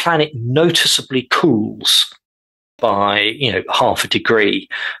 and the planet noticeably cools by half a degree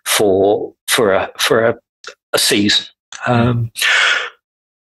for a season. Now,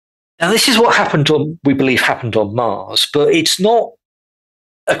 this is what we believe happened on Mars, but it's not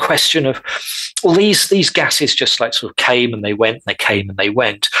a question of, well, these gases just like sort of came and they went, and they came and they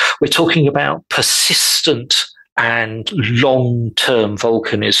went. We're talking about persistent and long-term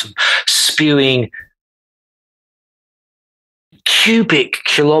volcanism spewing cubic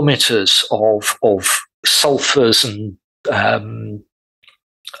kilometers of sulfurs and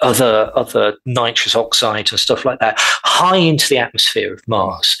other nitrous oxides and stuff like that high into the atmosphere of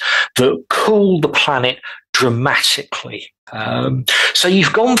Mars that cool the planet dramatically. So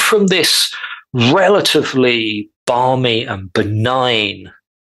you've gone from this relatively balmy and benign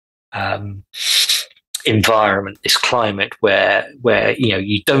environment, this climate where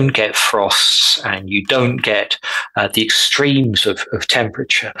you don't get frosts and you don't get the extremes of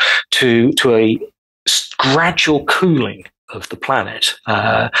temperature, to a gradual cooling of the planet,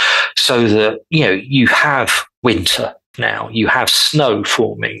 so that you have winter now, you have snow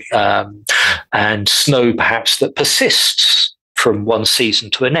forming, and snow perhaps that persists from one season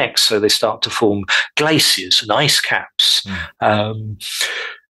to the next, so they start to form glaciers and ice caps.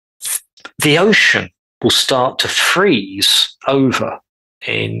 The ocean will start to freeze over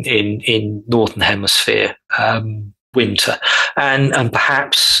in northern hemisphere winter, and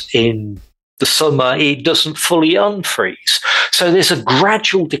perhaps in the summer it doesn't fully unfreeze. So there's a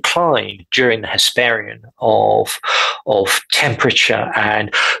gradual decline during the Hesperian of temperature,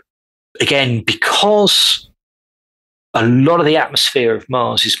 and again, because a lot of the atmosphere of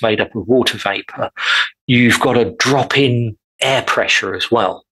Mars is made up of water vapor, you've got a drop in air pressure as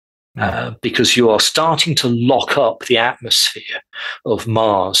well. Because you are starting to lock up the atmosphere of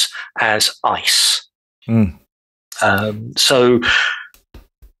Mars as ice. So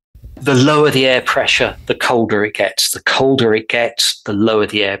the lower the air pressure, the colder it gets. The colder it gets, the lower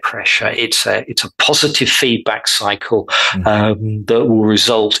the air pressure. It's a positive feedback cycle that will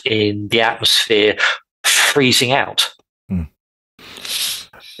result in the atmosphere freezing out.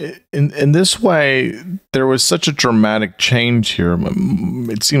 In this way, there was such a dramatic change here.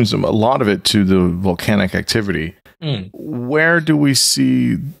 It seems a lot of it to the volcanic activity. Where do we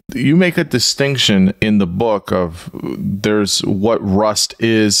see, you make a distinction in the book of there's what rust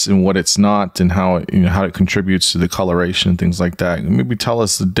is and what it's not, and how it, how it contributes to the coloration and things like that. Maybe tell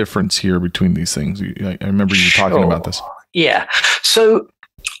us the difference here between these things. I remember you talking about this. Yeah. So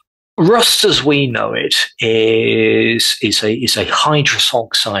rust, as we know it, is a hydrous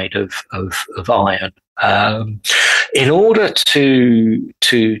oxide of iron. In order to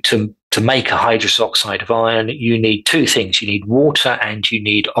make a hydrous oxide of iron, you need two things. You need water and you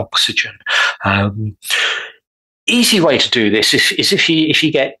need oxygen. Easy way to do this is if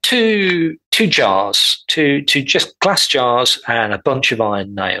you get two jars, two just glass jars and a bunch of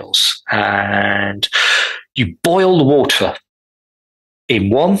iron nails, and you boil the water in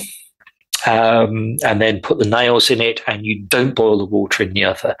one, and then put the nails in it, and you don't boil the water in the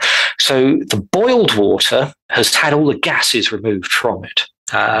other. So the boiled water has had all the gases removed from it.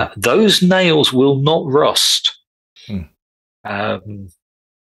 Those nails will not rust,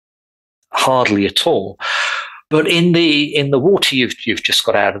 hardly at all. But in the water you've just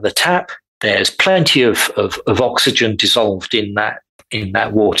got out of the tap, there's plenty of oxygen dissolved in that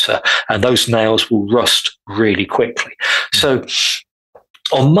water, and those nails will rust really quickly. So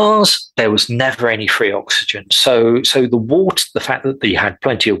on Mars, there was never any free oxygen. So the fact that you had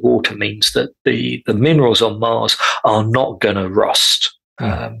plenty of water means that the minerals on Mars are not going to rust.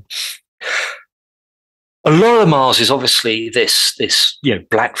 A lot of Mars is obviously this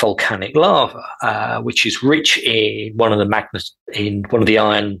black volcanic lava, which is rich in one of the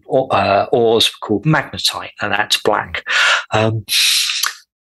iron ores called magnetite, and that's black.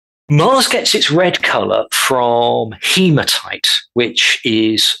 Mars gets its red color from hematite, which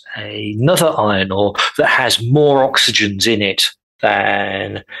is another iron ore that has more oxygens in it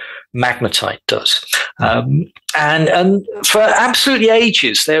than magnetite does. And for absolutely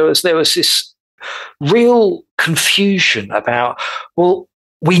ages, there was this real confusion about, well,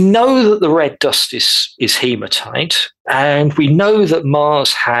 we know that the red dust is hematite, and we know that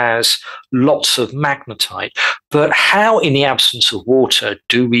Mars has lots of magnetite, but how, in the absence of water,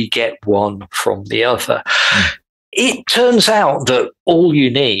 do we get one from the other? It turns out that all you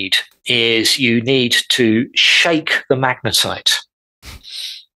need is you need to shake the magnetite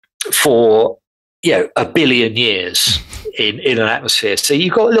for a billion years in an atmosphere. So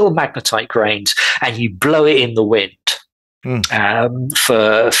you've got little magnetite grains, and you blow it in the wind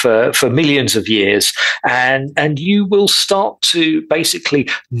for millions of years, and you will start to basically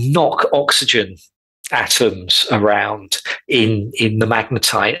knock oxygen atoms around in the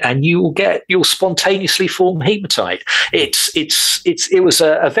magnetite, and you'll spontaneously form hematite. It was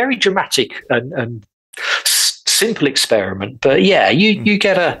a very dramatic and simple experiment, but you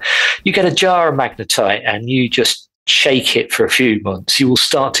get a jar of magnetite and you just shake it for a few months, you will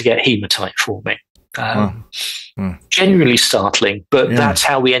start to get hematite forming. Genuinely startling, but that's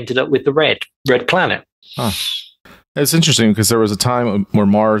how we ended up with the red planet. It's interesting because there was a time where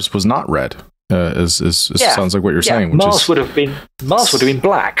Mars was not red. Sounds like what you're saying. Mars would have been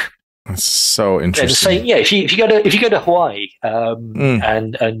black. That's so interesting. If you go to Hawaii,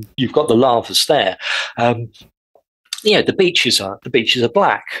 and you've got the lavas there, the beaches are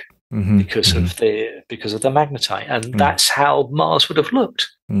black because of the magnetite, and that's how Mars would have looked.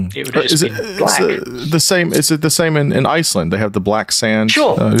 It would have just been black. Is it the same in Iceland? They have the black sand.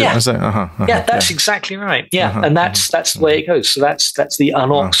 Sure. That's exactly right. And that's the way it goes. So that's the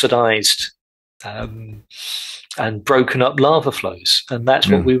unoxidized and broken up lava flows, and that's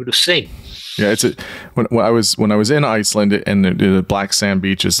what we would have seen. Yeah, when I was in Iceland and the black sand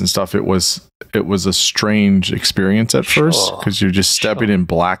beaches and stuff, it was a strange experience at first because you're just stepping in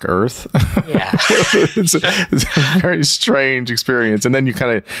black earth. Yeah, it's a very strange experience, and then you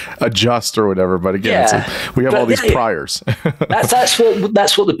kind of adjust or whatever. But again, we have all these priors. that's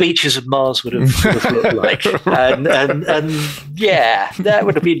what the beaches of Mars would have looked like, and that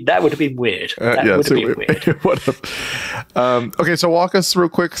would have been weird. Okay, so walk us real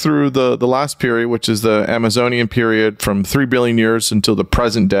quick through the last period, which is the Amazonian period from 3 billion years until the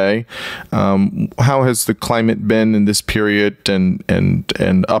present day. How has the climate been in this period and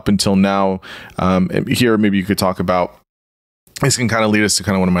up until now? Here, maybe you could talk about, this can kind of lead us to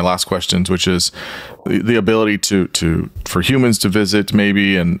kind of one of my last questions, which is the ability for humans to visit,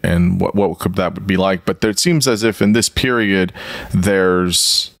 maybe, and what could that be like. But it seems as if in this period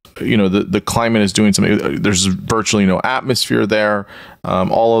there's the climate is doing something. There's virtually no atmosphere there.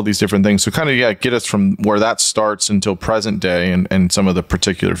 All of these different things. So kind of, get us from where that starts until present day and some of the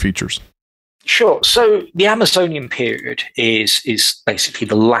particular features. Sure. So the Amazonian period is basically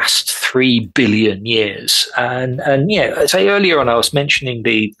the last 3 billion years, and as I earlier on, I was mentioning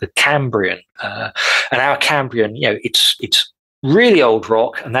the Cambrian, and our Cambrian, it's really old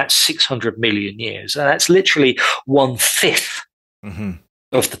rock, and that's 600 million years, and that's literally 1/5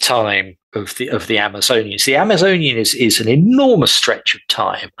 of the time of the Amazonian. So the Amazonian is an enormous stretch of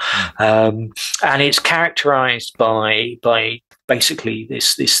time, and it's characterized by basically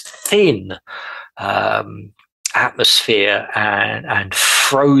this thin atmosphere and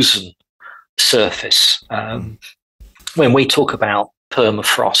frozen surface. When we talk about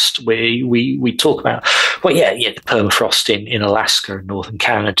permafrost, we talk about the permafrost in Alaska and northern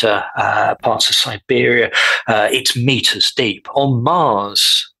Canada, parts of Siberia. It's meters deep. On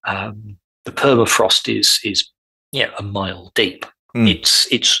Mars, the permafrost is a mile deep. It's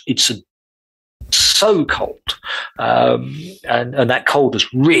so cold, and that cold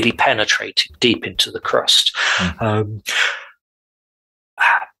has really penetrated deep into the crust.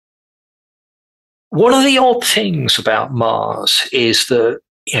 One of the odd things about Mars is that,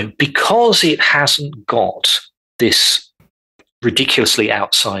 because it hasn't got this ridiculously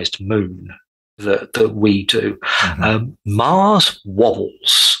outsized moon that we do, Mars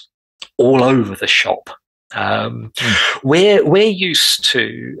wobbles all over the shop. We're used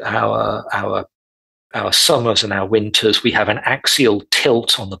to our summers and our winters. We have an axial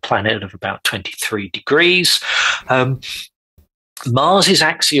tilt on the planet of about 23 degrees. Mars's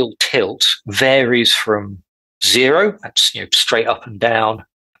axial tilt varies from 0, that's straight up and down,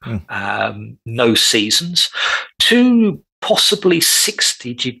 no seasons, to possibly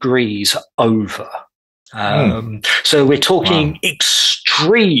 60 degrees over. So we're talking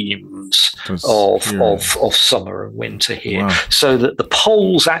extremes of summer and winter here, so that the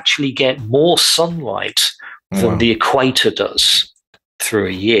poles actually get more sunlight than the equator does through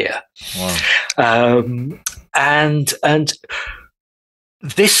a year. And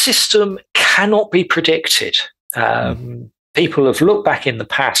this system cannot be predicted. People have looked back in the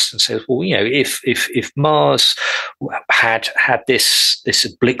past and said, well, if Mars had this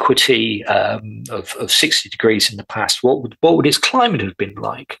obliquity of 60 degrees in the past, what would its climate have been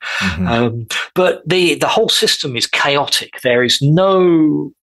like? But the whole system is chaotic. There is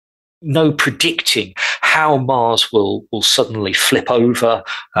no predicting how Mars will suddenly flip over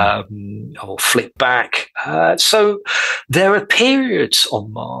or flip back. So there are periods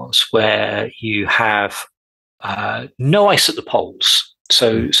on Mars where you have no ice at the poles.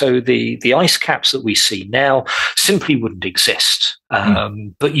 So the ice caps that we see now simply wouldn't exist.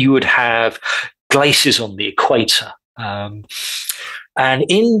 But you would have glaciers on the equator. And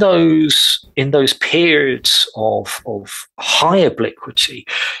in those periods of high obliquity,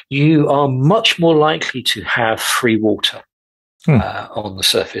 you are much more likely to have free water on the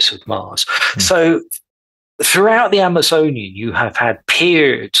surface of Mars. So throughout the Amazonian, you have had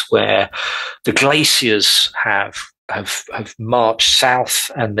periods where the glaciers have marched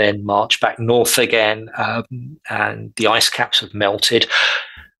south and then marched back north again, and the ice caps have melted.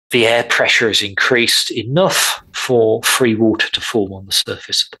 The air pressure has increased enough for free water to form on the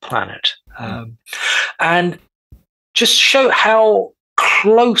surface of the planet. And just show how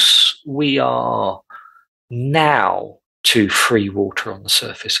close we are now to free water on the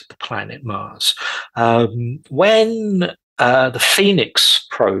surface of the planet Mars. When the Phoenix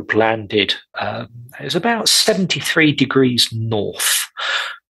probe landed, it was about 73 degrees north,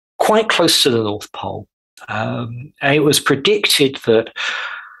 quite close to the North Pole. And it was predicted that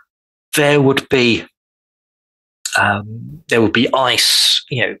there would be ice,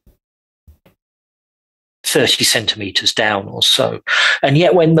 30 centimeters down or so. And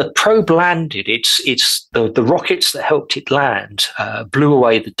yet when the probe landed, it's the rockets that helped it land blew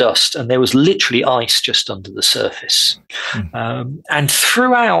away the dust, and there was literally ice just under the surface. And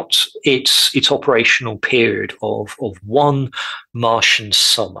throughout its operational period of one Martian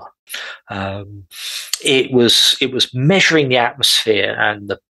summer, it was measuring the atmosphere and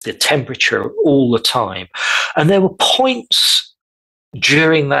the temperature all the time. And there were points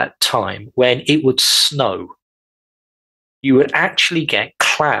during that time when it would snow. You would actually get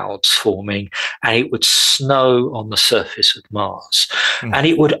clouds forming, and it would snow on the surface of Mars. And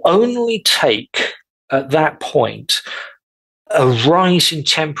it would only take, at that point, a rise in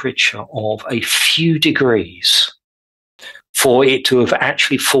temperature of a few degrees for it to have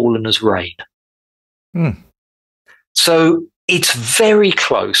actually fallen as rain. So it's very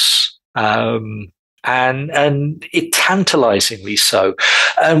close. and it tantalizingly so.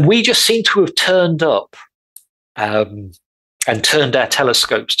 And we just seem to have turned up and turned our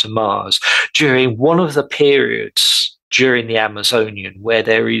telescopes to Mars during one of the periods during the Amazonian where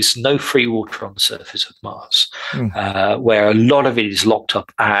there is no free water on the surface of Mars, where a lot of it is locked up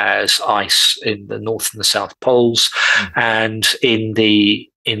as ice in the north and the south poles, and in the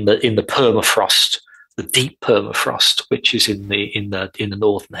permafrost, the deep permafrost, which is in the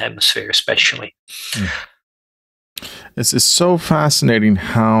northern hemisphere, especially. It's so fascinating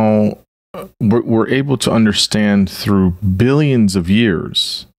how we're able to understand through billions of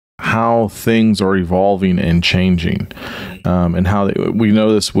years how things are evolving and changing, and how we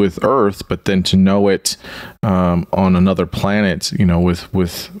know this with Earth, but then to know it on another planet,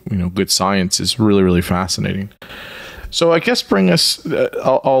 with good science is really, really fascinating. So I guess bring us.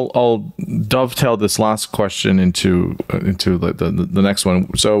 I'll dovetail this last question into the next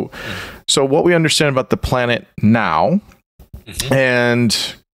one. So what we understand about the planet now,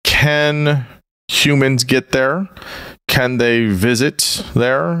 and can humans get there? Can they visit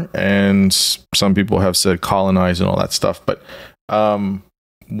there? And some people have said colonize and all that stuff. But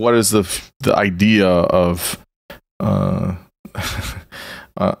what is the idea of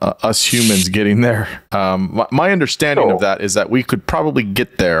us humans getting there? My understanding of that is that we could probably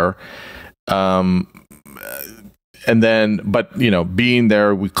get there, and then, but being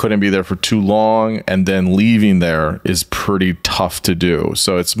there, we couldn't be there for too long, and then leaving there is pretty tough to do.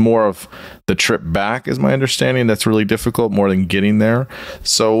 So it's more of the trip back, is my understanding. That's really difficult, more than getting there.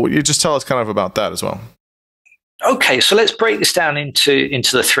 So you just tell us kind of about that as well. Okay, so let's break this down into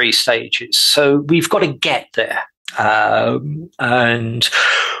the three stages. So we've got to get there. And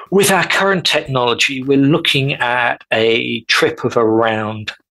with our current technology, we're looking at a trip of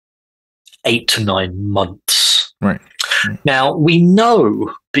around 8 to 9 months. Right. Now, we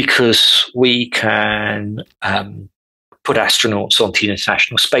know, because we can put astronauts onto the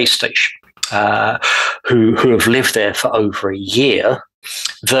International Space Station who have lived there for over a year,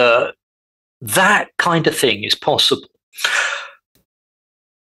 that kind of thing is possible.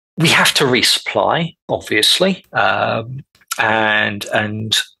 We have to resupply, obviously, and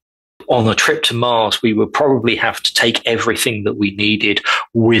on a trip to Mars, we would probably have to take everything that we needed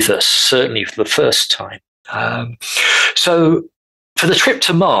with us, certainly for the first time. So for the trip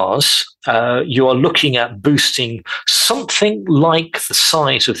to Mars, you are looking at boosting something like the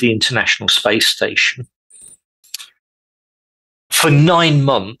size of the International Space Station for 9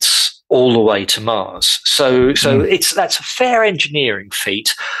 months all the way to Mars. So that's a fair engineering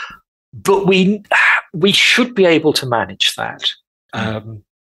feat, but we should be able to manage that.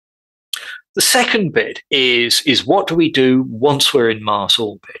 The second bit is what do we do once we're in Mars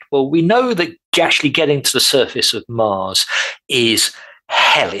orbit? Well, we know that actually getting to the surface of Mars is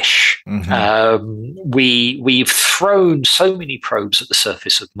hellish. We've thrown so many probes at the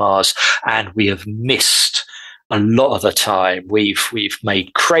surface of Mars, and we have missed a lot of the time. We've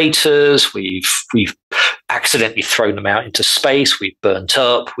made craters. We've accidentally thrown them out into space. We've burnt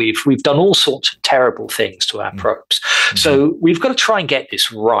up. We've done all sorts of terrible things to our probes. So we've got to try and get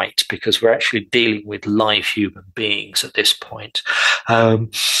this right, because we're actually dealing with live human beings at this point.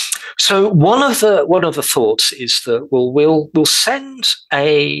 So one of the thoughts is that we'll send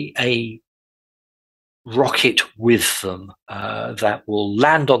a rocket with them that will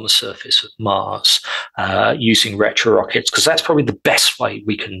land on the surface of Mars using retro rockets, because that's probably the best way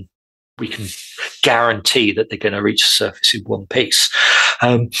we can guarantee that they're going to reach the surface in one piece.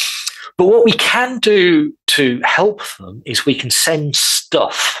 But what we can do to help them is we can send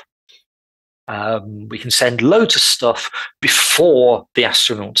stuff. We can send loads of stuff before the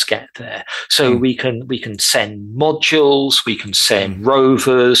astronauts get there. So we can send modules, we can send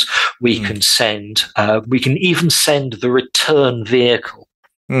rovers, we can even send the return vehicle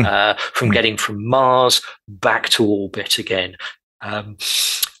from getting from Mars back to orbit again.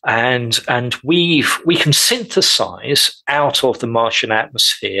 And we can synthesize out of the Martian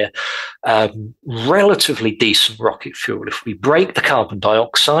atmosphere relatively decent rocket fuel. If we break the carbon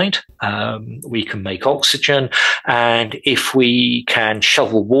dioxide, we can make oxygen, and if we can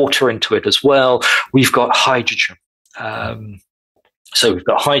shovel water into it as well, we've got hydrogen. So we've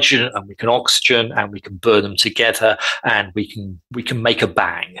got hydrogen and we can oxygen, and we can burn them together, and we can make a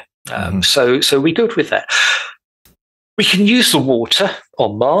bang. So we're good with that. We can use the water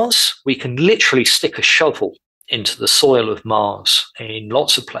on Mars. We can literally stick a shovel into the soil of Mars in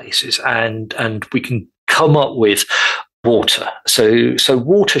lots of places, and we can come up with water. So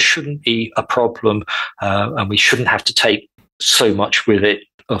water shouldn't be a problem, and we shouldn't have to take so much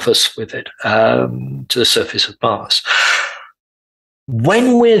of us with it to the surface of Mars.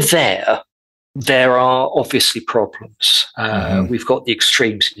 When we're there, there are obviously problems. We've got the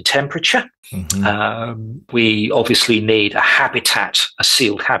extremes in temperature. We obviously need a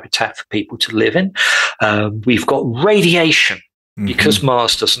sealed habitat for people to live in. We've got radiation. Because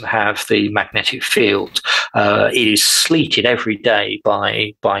Mars doesn't have the magnetic field, it is sleeted every day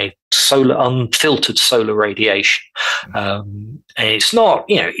by unfiltered solar radiation, and it's not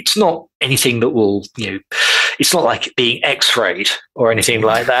anything that will it's not like being X-rayed or anything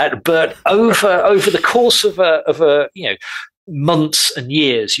like that. But over the course of a months and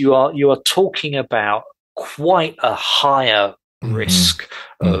years, you are talking about quite a higher risk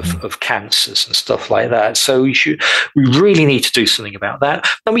of cancers and stuff like that. So we really need to do something about that,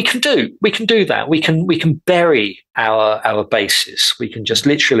 and we can do that. We can bury our bases. We can just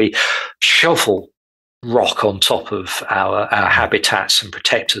literally shovel rock on top of our habitats and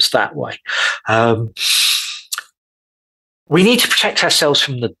protect us that way. We need to protect ourselves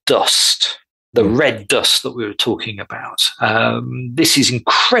from the dust. The red dust that we were talking about. This is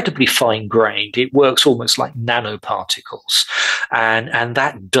incredibly fine-grained. It works almost like nanoparticles. And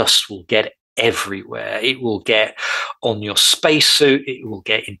that dust will get everywhere. It will get on your spacesuit. It will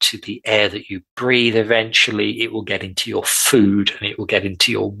get into the air that you breathe eventually. It will get into your food, and it will get into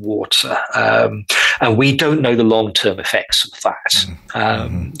your water. And we don't know the long-term effects of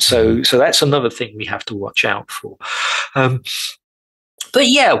that. So that's another thing we have to watch out for. But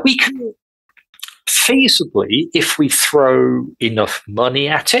yeah, we can feasibly, if we throw enough money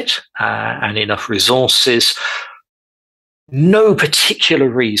at it and enough resources, no particular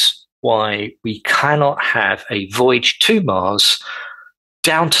reason why we cannot have a voyage to Mars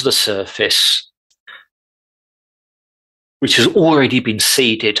down to the surface, which has already been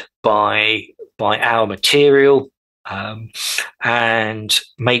seeded by our material, and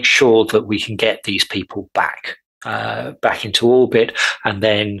make sure that we can get these people back into orbit, and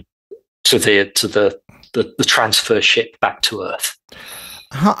then to the transfer ship back to Earth.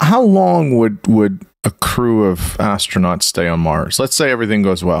 How long would a crew of astronauts stay on Mars? Let's say everything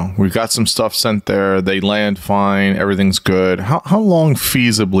goes well. We've got some stuff sent there. They land fine. Everything's good. How long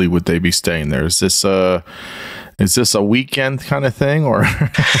feasibly would they be staying there? Is this a weekend kind of thing, or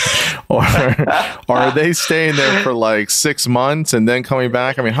are they staying there for like 6 months and then coming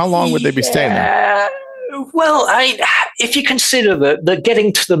back? I mean, how long would they be staying there? Well, if you consider that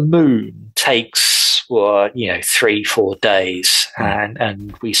getting to the moon takes 3-4 days,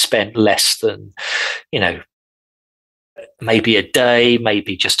 and we spent less than maybe a day,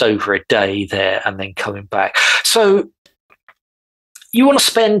 maybe just over a day there, and then coming back. So you want to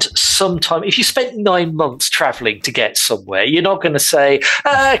spend some time. If you spent 9 months traveling to get somewhere, you're not going to say,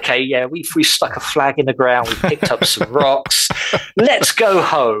 okay, yeah, we've stuck a flag in the ground, we've picked up some rocks, let's go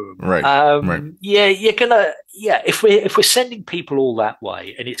home. Right. Yeah, you're going to, if we're sending people all that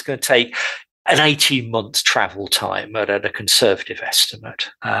way, and it's going to take an 18 months travel time at a conservative estimate,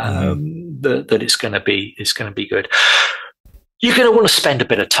 that it's going to be good. You're going to want to spend a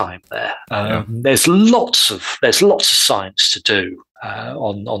bit of time there. There's lots of science to do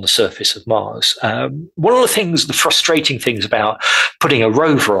on the surface of Mars. One of the frustrating things about putting a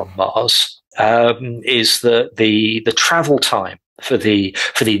rover on Mars is that the travel time for the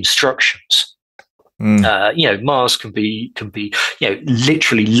instructions. Mars can be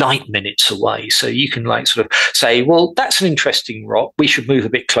literally light minutes away. So you can sort of say, well, that's an interesting rock. We should move a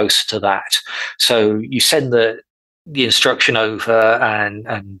bit closer to that. So you send the instruction over,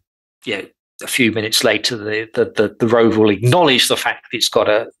 and a few minutes later, the rover will acknowledge the fact that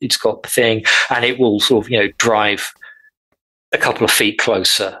it's got the thing, and it will sort of drive a couple of feet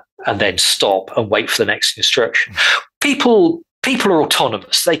closer and then stop and wait for the next instruction. People are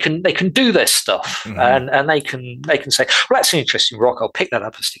autonomous. They can do their stuff, and they can say, well, that's an interesting rock. I'll pick that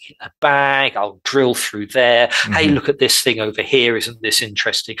up and stick it in a bag. I'll drill through there. Hey, look at this thing over here. Isn't this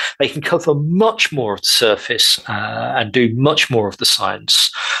interesting? They can cover much more of the surface and do much more of the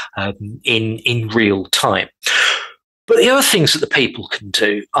science in real time. But the other things that the people can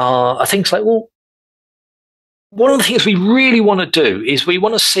do are things like, well, one of the things we really want to do is we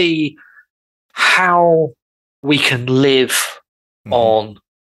want to see how we can live on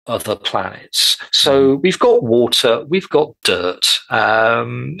other planets. So we've got water, we've got dirt,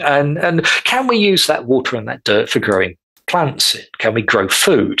 and can we use that water and that dirt for growing plants in? Can we grow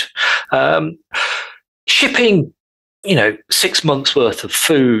food? Shipping, 6 months worth of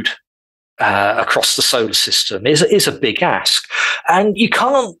food across the solar system is a big ask, and you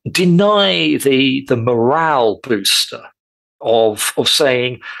can't deny the morale booster of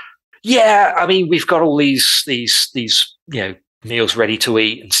saying, yeah, I mean, we've got all these meals ready to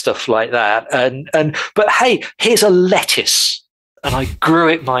eat and stuff like that, but hey, here's a lettuce and I grew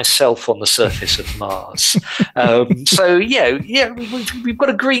it myself on the surface of Mars. So we've got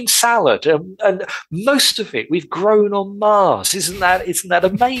a green salad, and most of it we've grown on Mars. Isn't that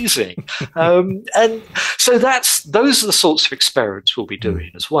amazing? And so those are the sorts of experiments we'll be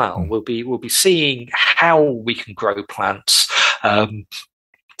doing as well. We'll be seeing how we can grow plants.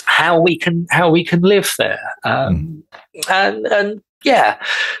 How we can live there, and yeah,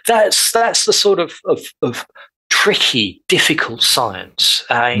 that's the sort of tricky, difficult science.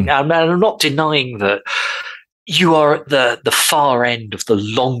 I'm not denying that you are at the far end of the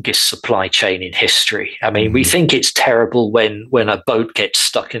longest supply chain in history. I mean, we think it's terrible when a boat gets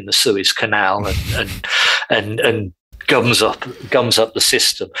stuck in the Suez Canal and gums up the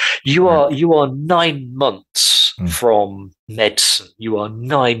system. You are 9 months from medicine. You are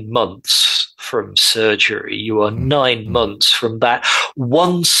 9 months from surgery. You are 9 months from that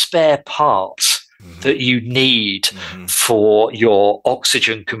one spare part that you need for your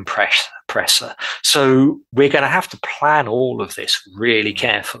oxygen compressor. So we're going to have to plan all of this really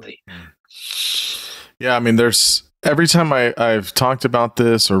carefully. Yeah, I mean, every time I've talked about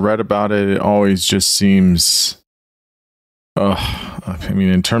this or read about it, it always just seems... I mean,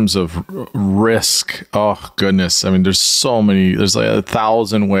 in terms of risk, oh goodness. I mean, there's like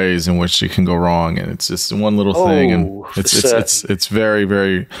 1,000 ways in which it can go wrong, and it's just one little thing, and it's very,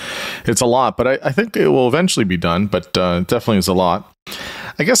 very, it's a lot. But I think it will eventually be done. But definitely is a lot.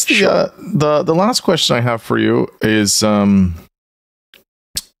 I guess the last question I have for you is, a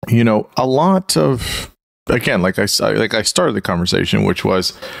lot of, again, like I started the conversation, which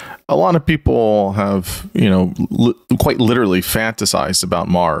was, a lot of people have, quite literally fantasized about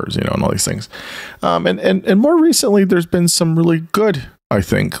Mars, and all these things. And more recently, there's been some really good, I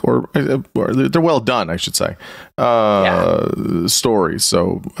think, or they're well done, I should say, stories.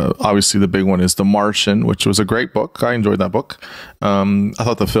 So obviously the big one is The Martian, which was a great book. I enjoyed that book. I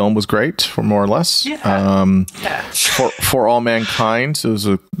thought the film was great, for more or less. For All Mankind, it was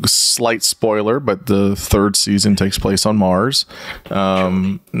a slight spoiler, but the third season takes place on Mars.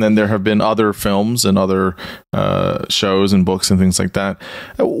 And then there have been other films and other shows and books and things like that.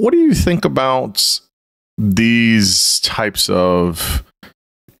 What do you think about these types of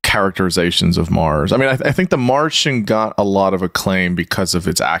characterizations of Mars? I mean, I think The Martian got a lot of acclaim because of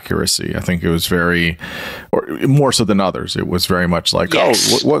its accuracy. I think it was or more so than others. It was very much like,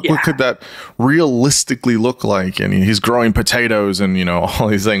 what could that realistically look like? And he's growing potatoes and, all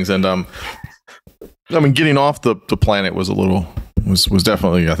these things. And, I mean, getting off the planet was was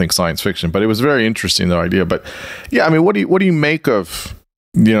definitely, I think, science fiction, but it was very interesting, the idea. But yeah, I mean, what do you make of,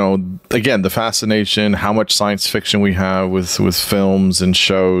 again, the fascination, how much science fiction we have with films and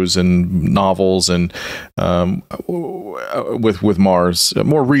shows and novels and with Mars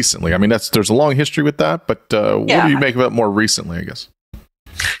more recently? I mean, there's a long history with that, but what do you make of it more recently, I guess?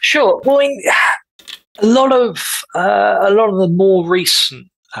 Sure. Well, I mean, a lot of the more recent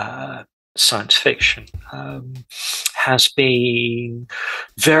science fiction has been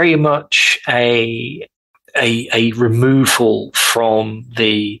very much a removal from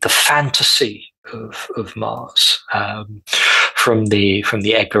the fantasy of Mars, from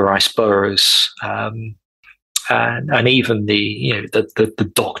the Edgar Rice Burroughs, and even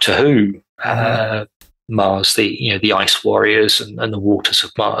the Doctor Who Mars, the Ice Warriors and the Waters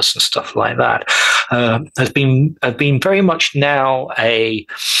of Mars and stuff like that, have been very much now a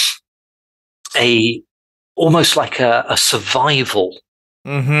almost like a survival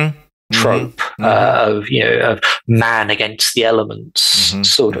trope of man against the elements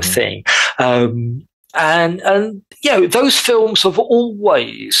sort of thing, and those films have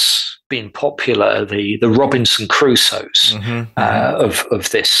always been popular. The Robinson Crusoes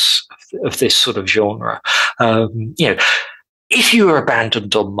of this sort of genre. If you were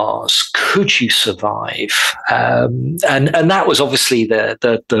abandoned on Mars, could you survive? And that was obviously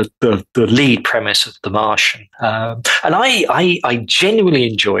the lead premise of The Martian. And I genuinely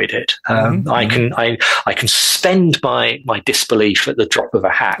enjoyed it. I can spend my disbelief at the drop of a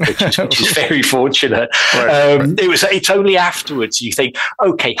hat, which is very fortunate. It's only afterwards you think,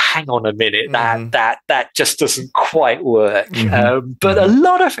 okay, hang on a minute, that just doesn't quite work. But a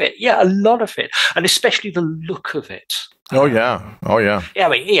lot of it, and especially the look of it. Oh yeah. Yeah,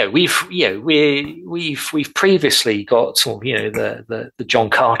 I mean, we've previously got sort of, the John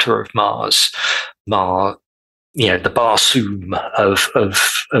Carter of Mars, the Barsoom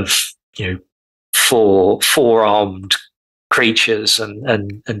of four-armed creatures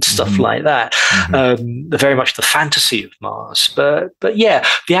and stuff like that. Very much the fantasy of Mars, but yeah,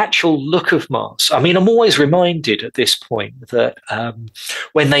 the actual look of Mars. I mean, I'm always reminded at this point that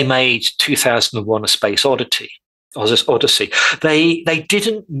when they made 2001: A Space Oddity. Odyssey, they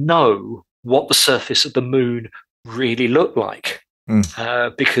didn't know what the surface of the moon really looked like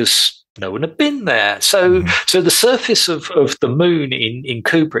because no one had been there. So so the surface of the moon in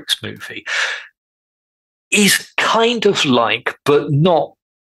Kubrick's movie is kind of like, but not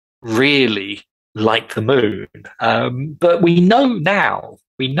really like the moon. But we know now,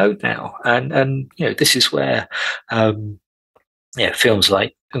 and this is where films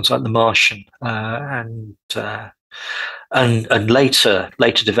like The Martian and later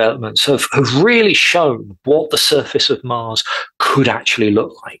developments have really shown what the surface of Mars could actually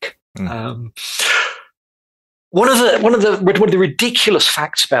look like. One of the ridiculous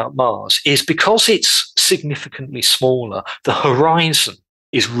facts about Mars is because it's significantly smaller, the horizon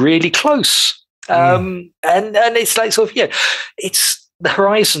is really close. And it's like it's the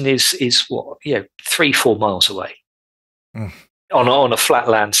horizon is what 3-4 miles away on a flat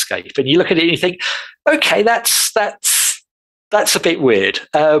landscape, and you look at it and you think, okay, that's a bit weird.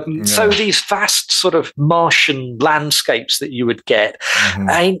 So these vast sort of Martian landscapes that you would get,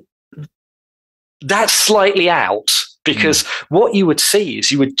 that's slightly out because what you would see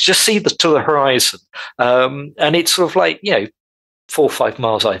is you would just see to the horizon, and it's sort of like 4 or 5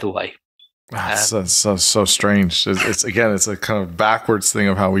 miles either way. So strange. It's a kind of backwards thing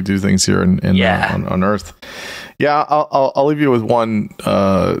of how we do things here on Earth. Yeah, I'll leave you with one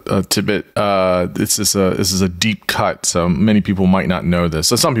tidbit. This is a deep cut, so many people might not know this.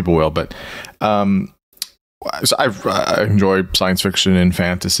 So some people will, but so I enjoy science fiction and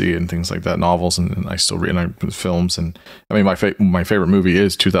fantasy and things like that, novels, and I still read films. And I mean, my favorite movie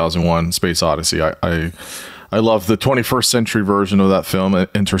is 2001: Space Odyssey. I love the 21st century version of that film,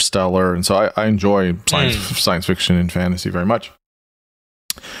 Interstellar, and so I enjoy science fiction and fantasy very much.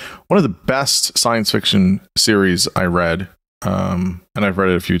 One of the best science fiction series I read, and I've read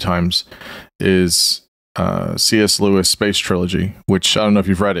it a few times, is C.S. Lewis' Space Trilogy, which I don't know if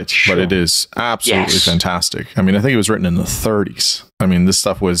you've read it, but it is absolutely fantastic. I mean, I think it was written in the 30s. I mean, this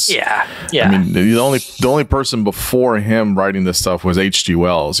stuff was I mean, the only person before him writing this stuff was H.G.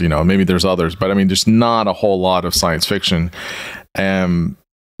 Wells. Maybe there's others, but I mean, there's not a whole lot of science fiction.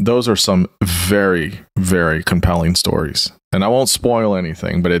 Those are some very, very compelling stories. And I won't spoil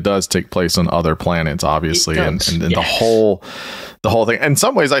anything, but it does take place on other planets, obviously, and the whole thing. In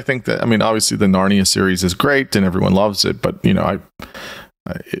some ways, I think that, I mean, obviously the Narnia series is great and everyone loves it, but you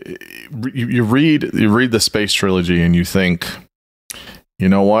read the Space Trilogy and you think, you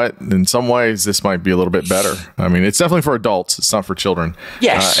know what? In some ways, this might be a little bit better. I mean, it's definitely for adults. It's not for children.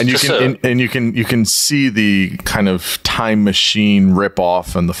 Yes, and you can see the kind of time machine rip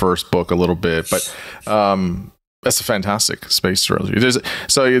off in the first book a little bit, but that's a fantastic space trilogy.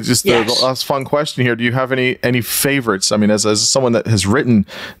 The last fun question here: do you have any favorites? I mean, as someone that has written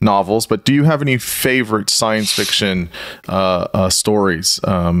novels, but do you have any favorite science fiction stories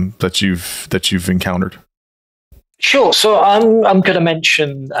that you've encountered? Sure. So I'm going to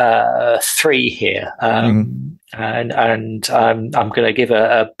mention 3 here, and I'm going to give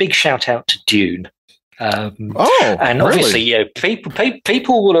a big shout out to Dune. And obviously,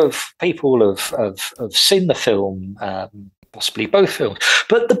 people will have seen the film, possibly both films,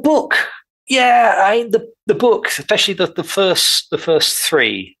 but the book, the book, especially the first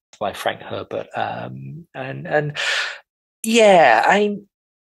 3 by Frank Herbert,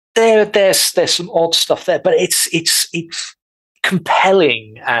 there's some odd stuff there, but it's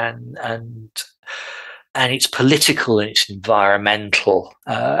compelling and it's political and it's environmental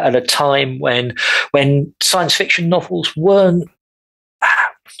at a time when science fiction novels weren't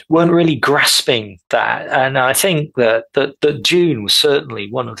really grasping that, and I think that Dune was certainly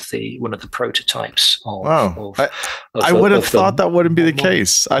one of the prototypes of. Wow, I would have thought that wouldn't be the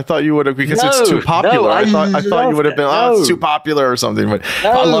case. I thought you would have, because it's too popular. I thought you would have been it's too popular or something. But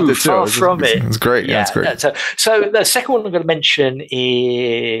I loved it too. Far from it. It's great. Yeah, it's great. So the second one I'm going to mention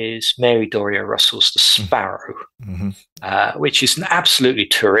is Mary Doria Russell's The Sparrow, which is an absolutely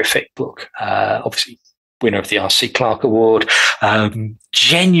terrific book. Obviously, winner of the R.C. Clarke Award,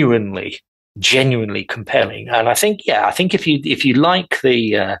 genuinely compelling. And I think if you like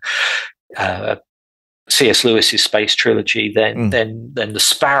the C.S. Lewis's Space Trilogy, then The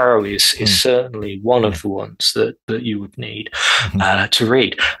Sparrow is certainly one of the ones that you would need to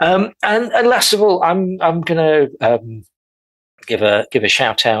read. And last of all, I'm going to give a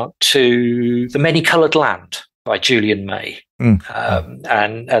shout out to The Many-Colored Land by Julian May, and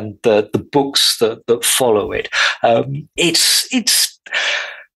the books that follow it. It's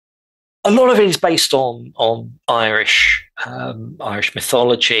a lot of it is based on Irish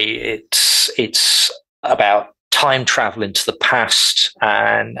mythology. It's about time travel into the past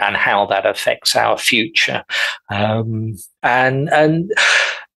and how that affects our future. And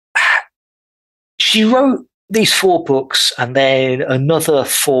she wrote these 4 books, and then another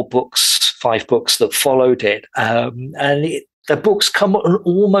 5 books that followed it. The books come an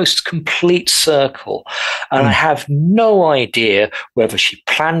almost complete circle. And I have no idea whether she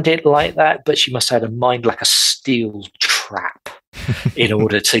planned it like that, but she must have had a mind like a steel trap in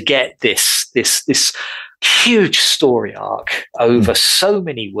order to get this huge story arc over so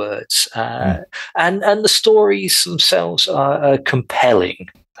many words. And the stories themselves are compelling,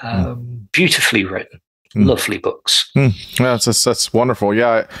 beautifully written. Lovely books. Yeah, that's wonderful.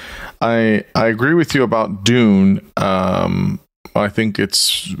 Yeah, I agree with you about Dune. I think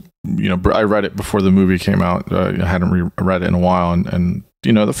it's, I read it before the movie came out. I hadn't read it in a while, and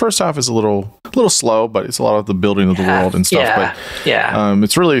the first half is a little slow, but it's a lot of the building of the world and stuff.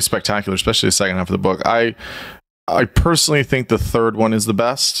 It's really spectacular, especially the second half of the book. I personally think the third one is the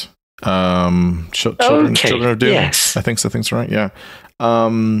best. Children of Dune. Yes. I think so. Things right. Yeah.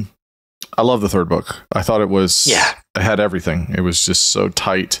 I love the third book. I thought it had everything. It was just so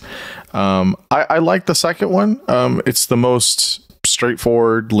tight. I like the second one. It's the most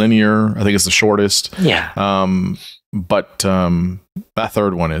straightforward, linear. I think it's the shortest. Yeah. But that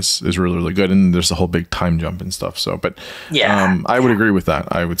third one is really, really good. And there's a whole big time jump and stuff. So, but I would agree with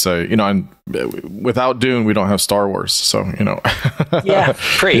that. I would say, and without Dune, we don't have Star Wars. So, yeah,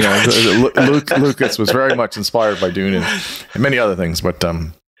 pretty much. Lucas was very much inspired by Dune and many other things. But,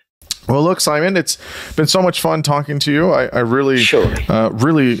 well, look, Simon, it's been so much fun talking to you. I really,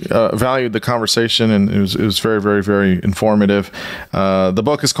 really valued the conversation, and it was very, very, very informative. The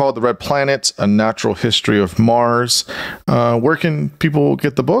book is called The Red Planet, A Natural History of Mars. Where can people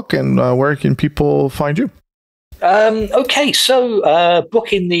get the book, and where can people find you? Okay, so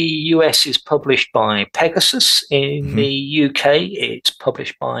book in the US is published by Pegasus. In the UK, it's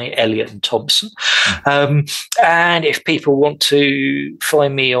published by Elliott and Thompson. And if people want to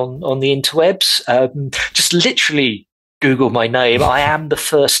find me on the interwebs, just literally Google my name. I am the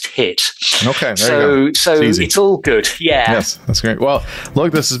first hit. Okay, there you go. So it's all good. Yeah. Yes, that's great. Well,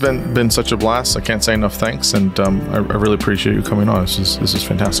 look, this has been such a blast. I can't say enough thanks, and I really appreciate you coming on. This is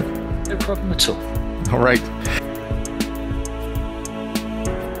fantastic. No problem at all. All right.